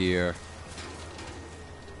 more here.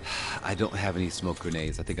 I don't have any smoke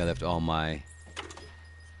grenades. I think I left all my...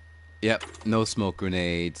 Yep, no smoke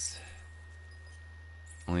grenades.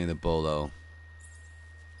 Only the bolo.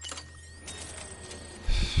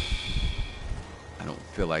 I don't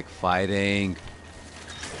feel like fighting.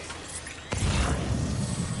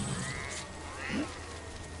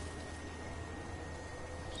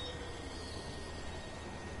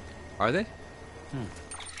 Are they?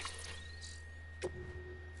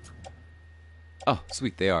 Oh,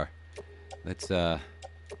 sweet, they are. Let's,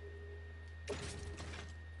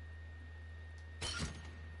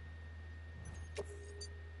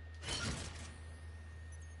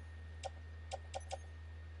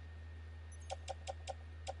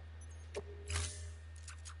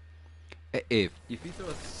 If you throw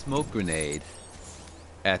a smoke grenade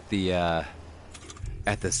at the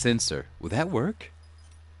sensor, would that work?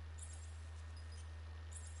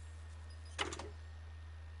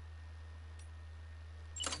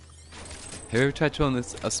 Have you ever tried throwing a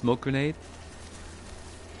smoke grenade?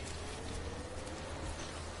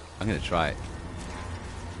 I'm gonna try it.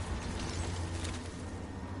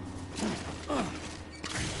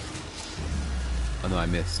 Oh no, I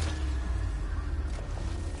missed.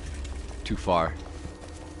 Too far.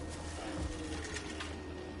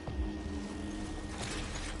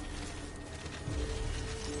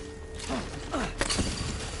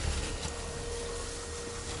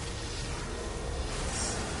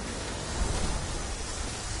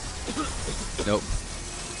 Nope.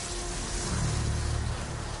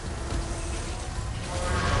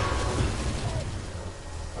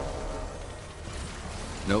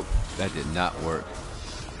 Nope, that did not work.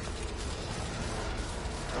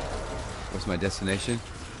 What's my destination?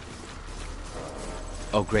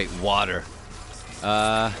 Oh, great, water.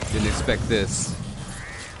 Didn't expect this.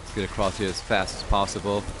 Let's get across here as fast as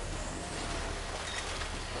possible.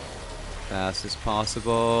 Fast as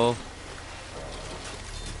possible.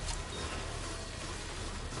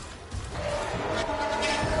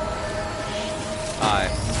 Hi.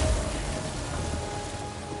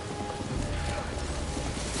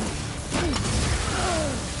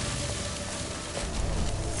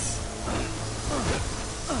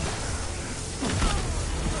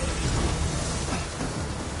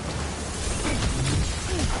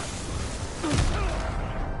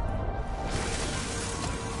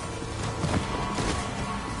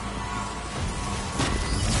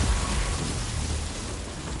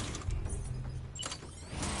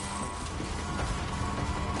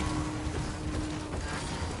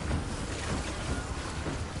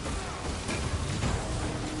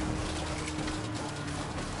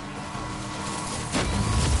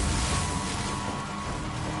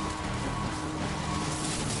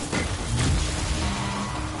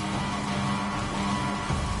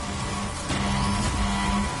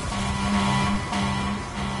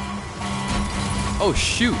 Oh,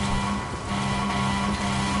 shoot.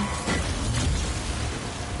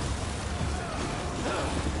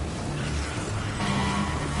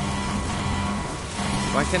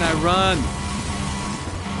 Why can't I run?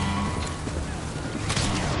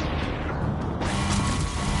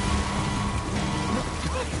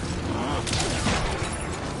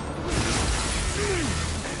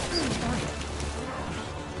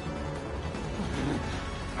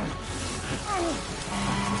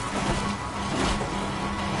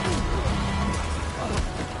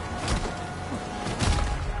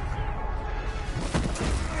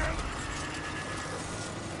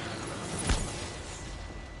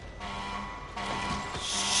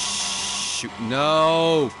 Shoot,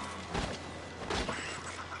 no!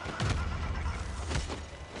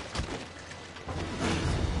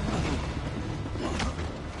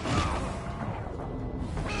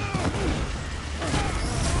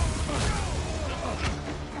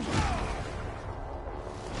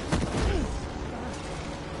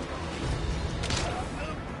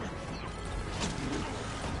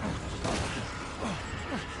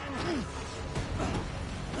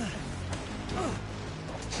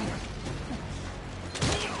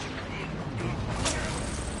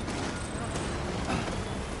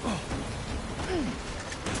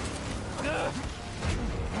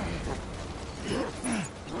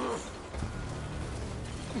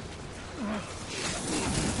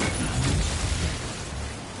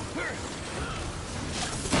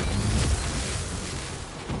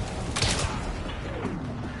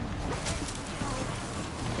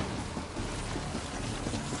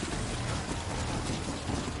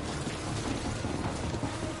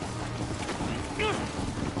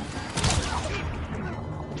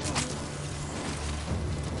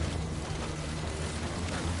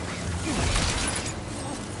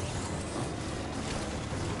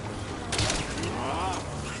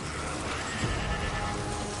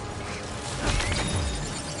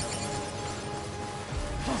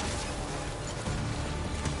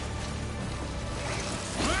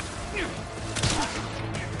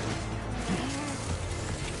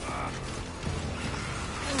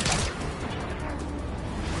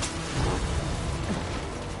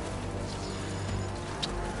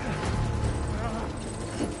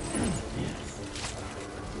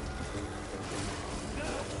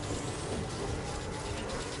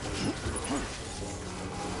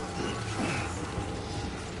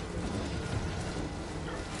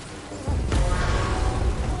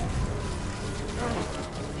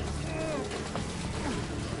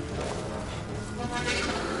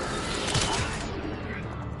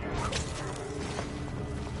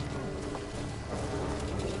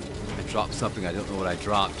 Dropped something. I don't know what I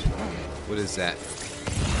dropped. What is that?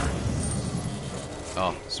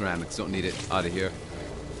 Oh, ceramics. Don't need it. Out of here.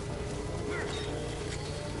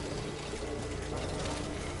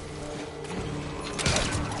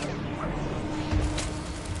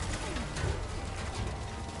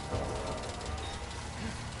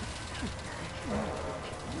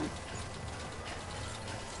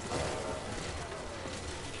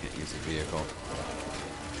 Can't use a vehicle.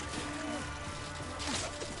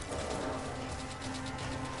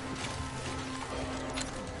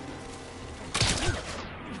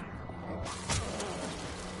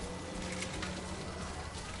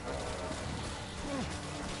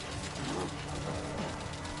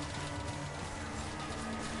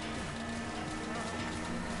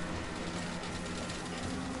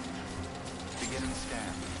 Beginning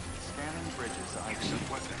scan. Scanning bridges ID.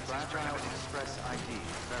 Fragile Express ID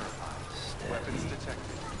verified. Weapons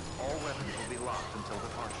detected. All weapons will be locked until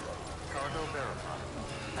departure. Cargo verified.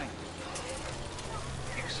 Thank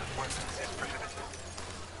you. Use of weapons is prohibited.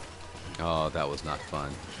 Oh, that was not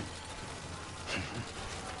fun.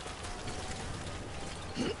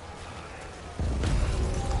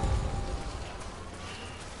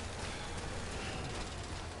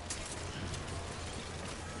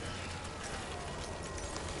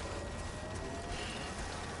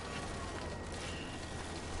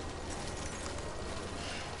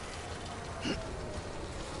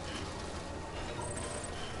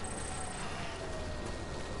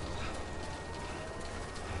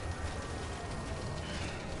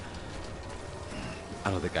 I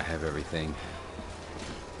don't think I have everything.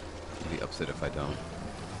 I'll be upset if I don't.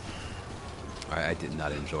 I did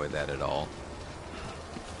not enjoy that at all.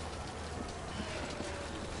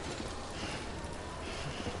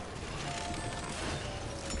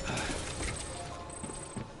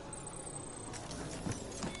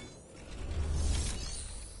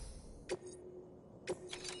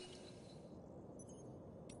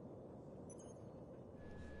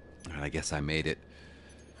 I guess I made it.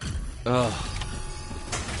 Ugh.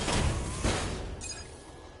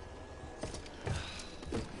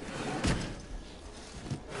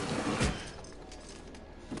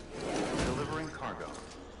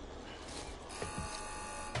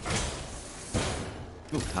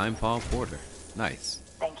 Ooh, Timefall Porter. Nice.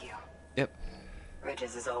 Thank you. Yep.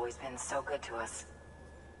 Bridges has always been so good to us.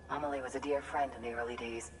 Amelie was a dear friend in the early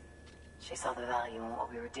days. She saw the value in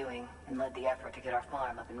what we were doing and led the effort to get our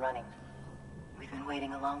farm up and running. We've been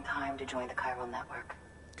waiting a long time to join the chiral network.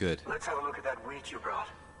 Good. Let's have a look at that wheat you brought,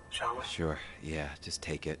 shall we? Sure. Yeah, just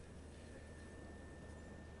take it.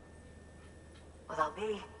 Well, I'll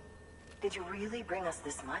be. Did you really bring us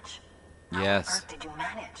this much? Yes. How on earth did you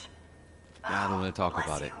manage? I don't want to talk bless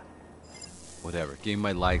about you. it. Whatever. Give me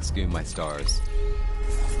my likes, give me my stars.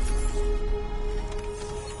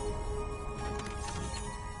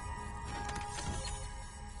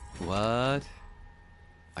 What?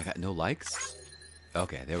 I got no likes?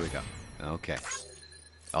 Okay, there we go. Okay.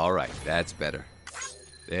 Alright, that's better.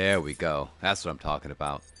 There we go. That's what I'm talking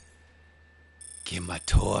about. Give me my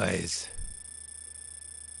toys.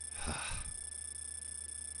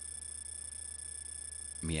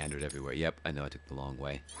 Meandered everywhere. Yep, I know I took the long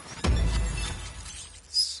way.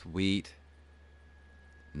 Sweet.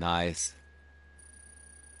 Nice.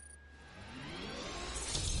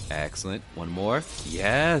 Excellent. One more.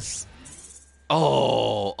 Yes.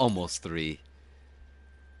 Oh, almost 3.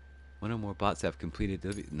 One or more bots have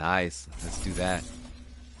completed. Nice. Let's do that.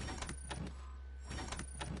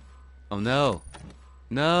 Oh no.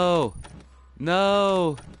 No.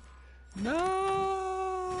 No. No.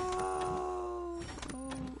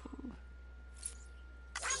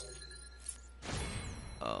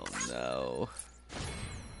 Oh no.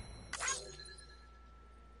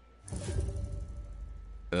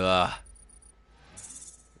 Ugh.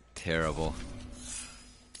 Terrible.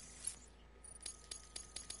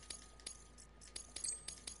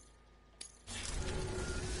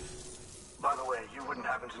 By the way, you wouldn't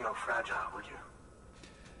happen to know Fragile, would you?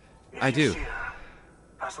 If I you do. see her,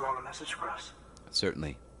 pass along a message for us.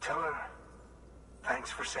 Certainly. Tell her,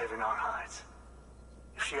 thanks for saving our hides.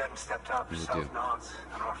 If she hadn't stepped up, Will do. South Nods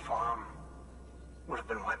and our farm would have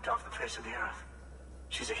been wiped off the face of the earth.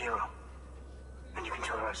 She's a hero. And you can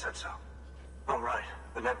tell her I said so. All right,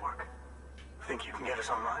 the network. Think you can get us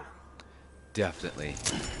online? Definitely.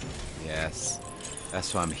 Yes.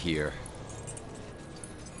 That's why I'm here.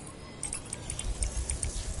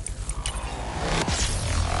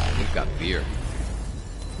 We've got beer.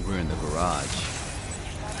 We're in the garage.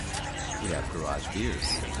 We have garage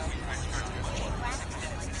beers.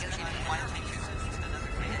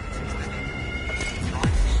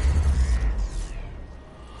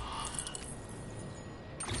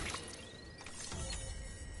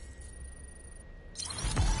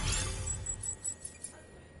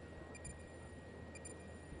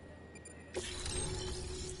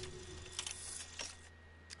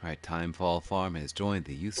 Alright, Timefall Farm has joined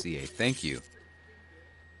the UCA. Thank you.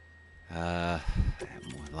 I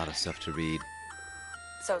have a lot of stuff to read.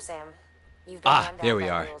 So, Sam, you've been run down there we by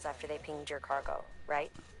are. mules after they pinged your cargo,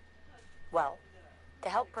 right? Well, to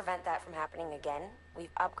help prevent that from happening again,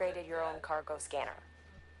 we've upgraded your own cargo scanner.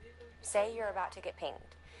 Say you're about to get pinged.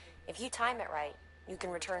 If you time it right, you can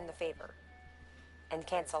return the favor and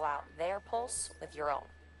cancel out their pulse with your own.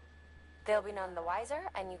 They'll be none the wiser,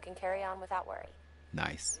 and you can carry on without worry.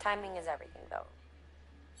 Nice. Timing is everything, though.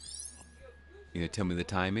 You gonna tell me the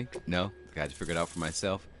timing? No? I got to figure it out for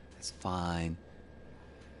myself? That's fine.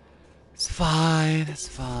 It's fine. It's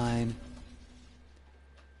fine.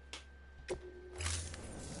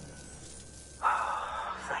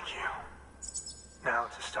 Thank you. Now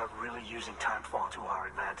to start really using Timefall to our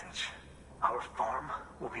advantage. Our farm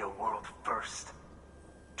will be a world first.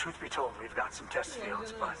 Truth be told, we've got some test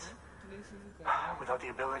fields, but without the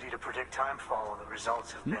ability to predict Timefall, the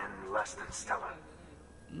results have been less than stellar.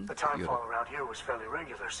 The Timefall around here was fairly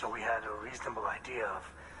regular, so we had a reasonable idea of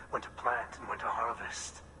when to plant and when to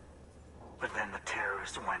harvest. But then the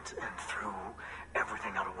terrorists went and threw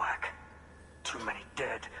everything out of whack. Too many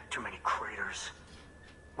dead, too many craters.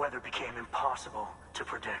 Weather became impossible to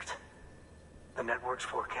predict. The network's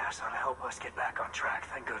forecast ought to help us get back on track,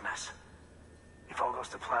 thank goodness. If all goes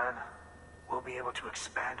to plan, we'll be able to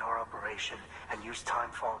expand our operation and use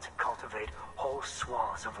Timefall to cultivate whole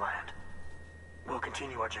swaths of land. We'll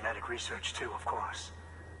continue our genetic research too, of course,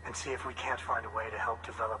 and see if we can't find a way to help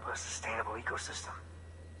develop a sustainable ecosystem.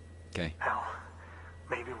 Okay. Hell,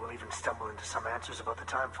 maybe we'll even stumble into some answers about the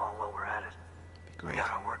Timefall while we're at it. Great. We got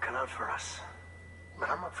our work cut out for us. But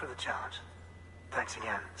I'm up for the challenge. Thanks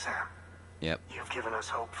again, Sam. Yep. You've given us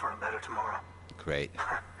hope for a better tomorrow. Great.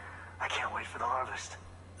 I can't wait for the harvest.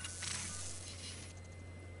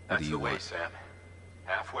 That's the way, Sam.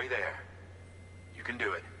 Halfway there. You can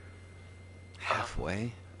do it.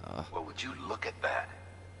 Halfway? Well, would you look at that?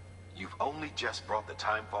 You've only just brought the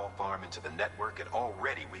Timefall farm into the network, and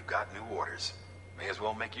already we've got new orders. May as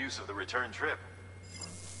well make use of the return trip.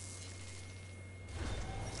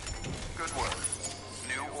 Good work.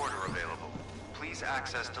 New order available. Please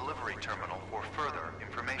access delivery terminal for further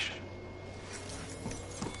information.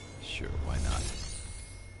 Sure, why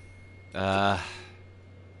not?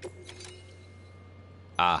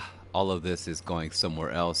 All of this is going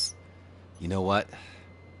somewhere else. You know what?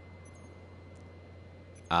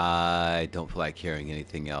 I don't feel like carrying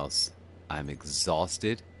anything else. I'm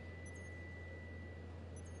exhausted.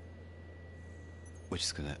 We're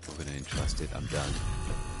gonna entrust it. I'm done.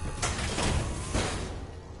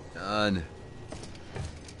 Done.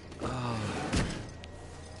 Oh.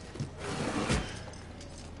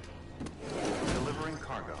 Delivering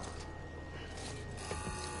cargo.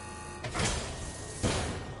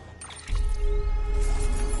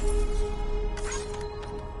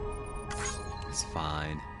 It's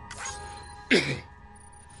fine.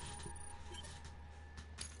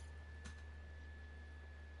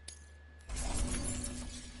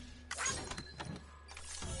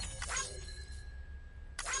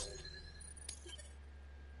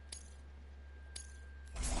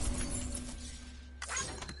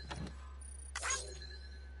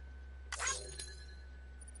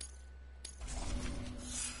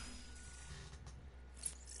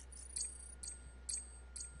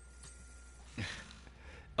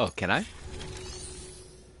 Oh, can I?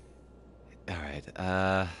 Alright,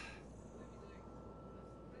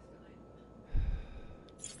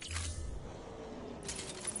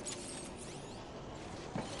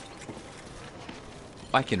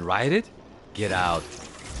 I can ride it? Get out.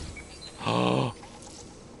 Oh,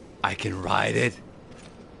 I can ride it.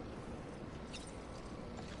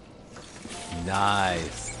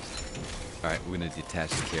 Nice. Alright, we're gonna detach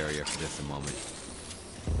the carrier for just a moment.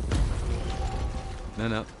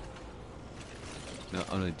 No. No,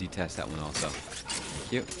 I'm gonna detach that one also.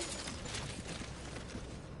 Thank you.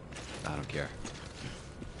 I don't care.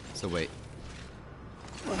 So wait.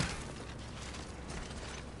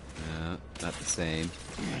 No, not the same.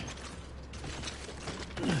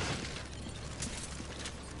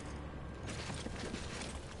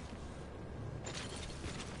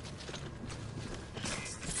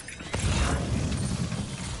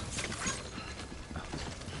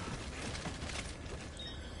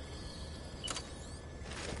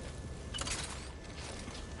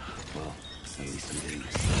 Well, at least we didn't.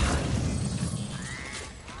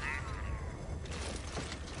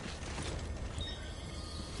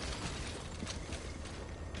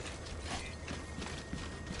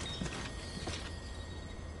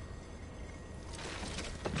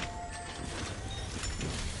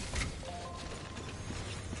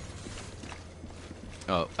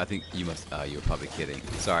 Oh, I think you must. You were probably kidding.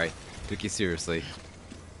 Sorry, took you seriously.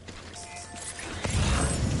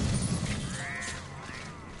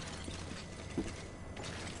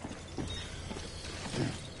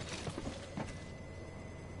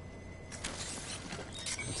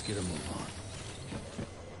 Let's get a move on.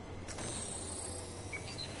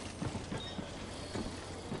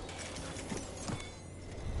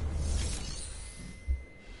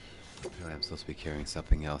 Really, I'm supposed to be carrying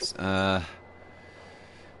something else.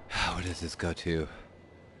 Where does this go to?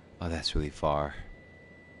 Oh, that's really far.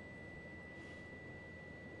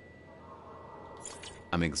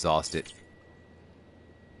 I'm exhausted.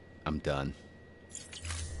 I'm done.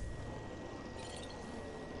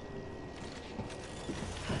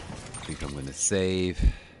 I think I'm gonna save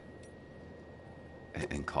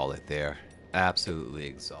and call it there. Absolutely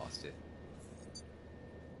exhausted.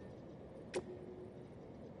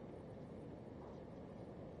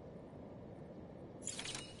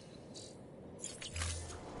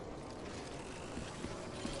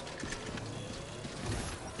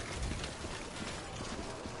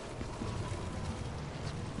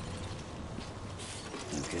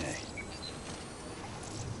 Okay.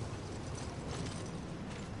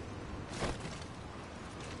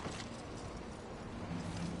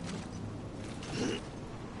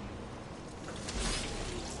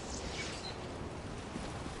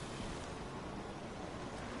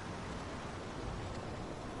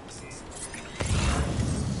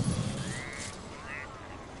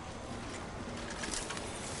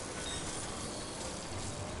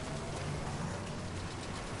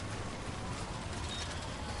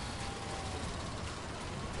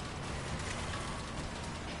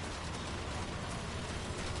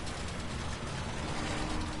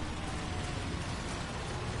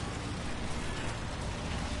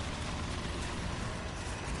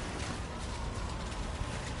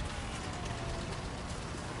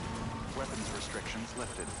 Weapons restrictions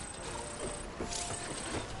lifted.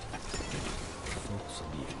 Folks will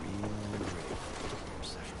be real brave for your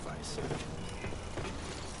sacrifice.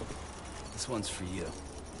 This one's for you.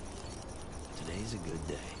 Today's a good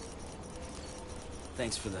day.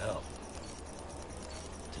 Thanks for the help.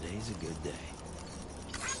 Today's a good day.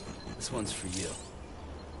 This one's for you.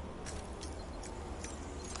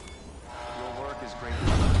 Your work is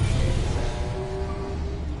greatly appreciated.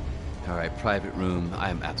 Alright, private room. I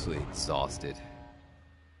am absolutely exhausted.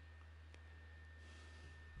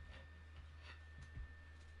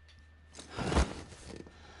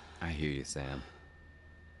 I hear you, Sam.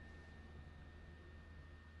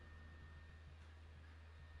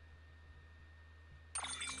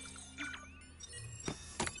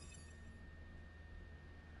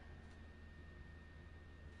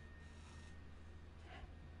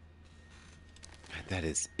 That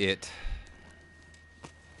is it.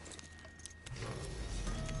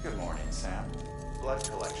 Good morning, Sam. Blood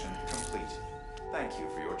collection complete. Thank you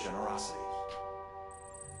for your generosity.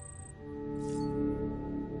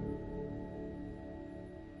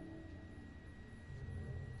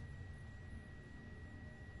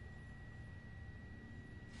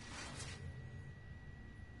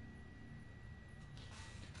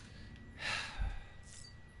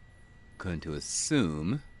 Going to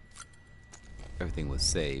assume everything was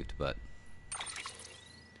saved, but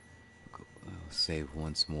I'll save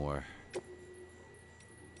once more.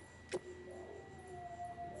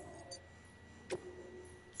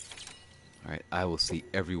 Alright, I will see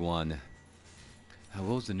everyone.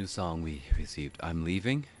 What was the new song we received? I'm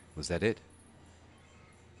Leaving? Was that it?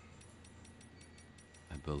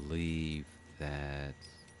 I believe that...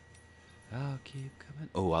 Oh, keep coming.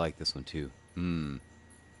 Oh, I like this one too.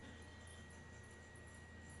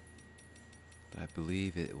 But I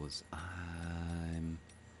believe it was I'm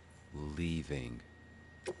Leaving.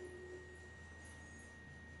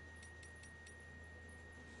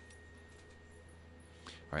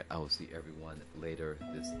 Alright, I will see everyone later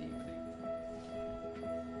this evening.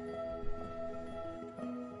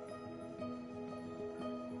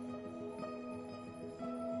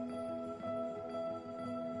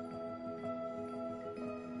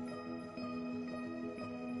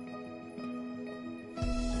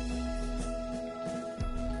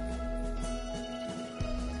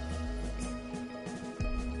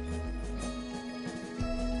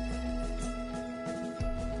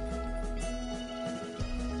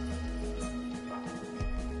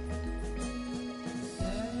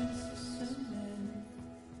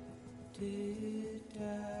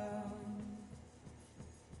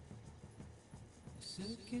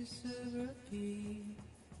 Kiss of repeating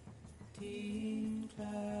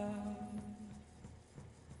cloud,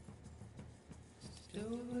 just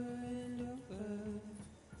over and over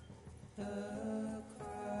the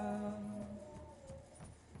crowd,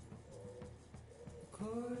 a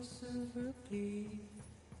chorus of repeating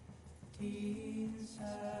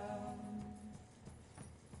sound.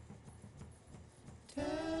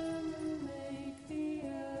 Time will make the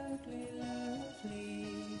ugly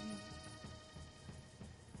lovely.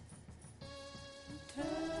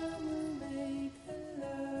 Time will make the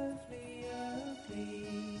lovely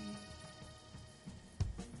ugly.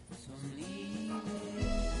 So I'm leaving.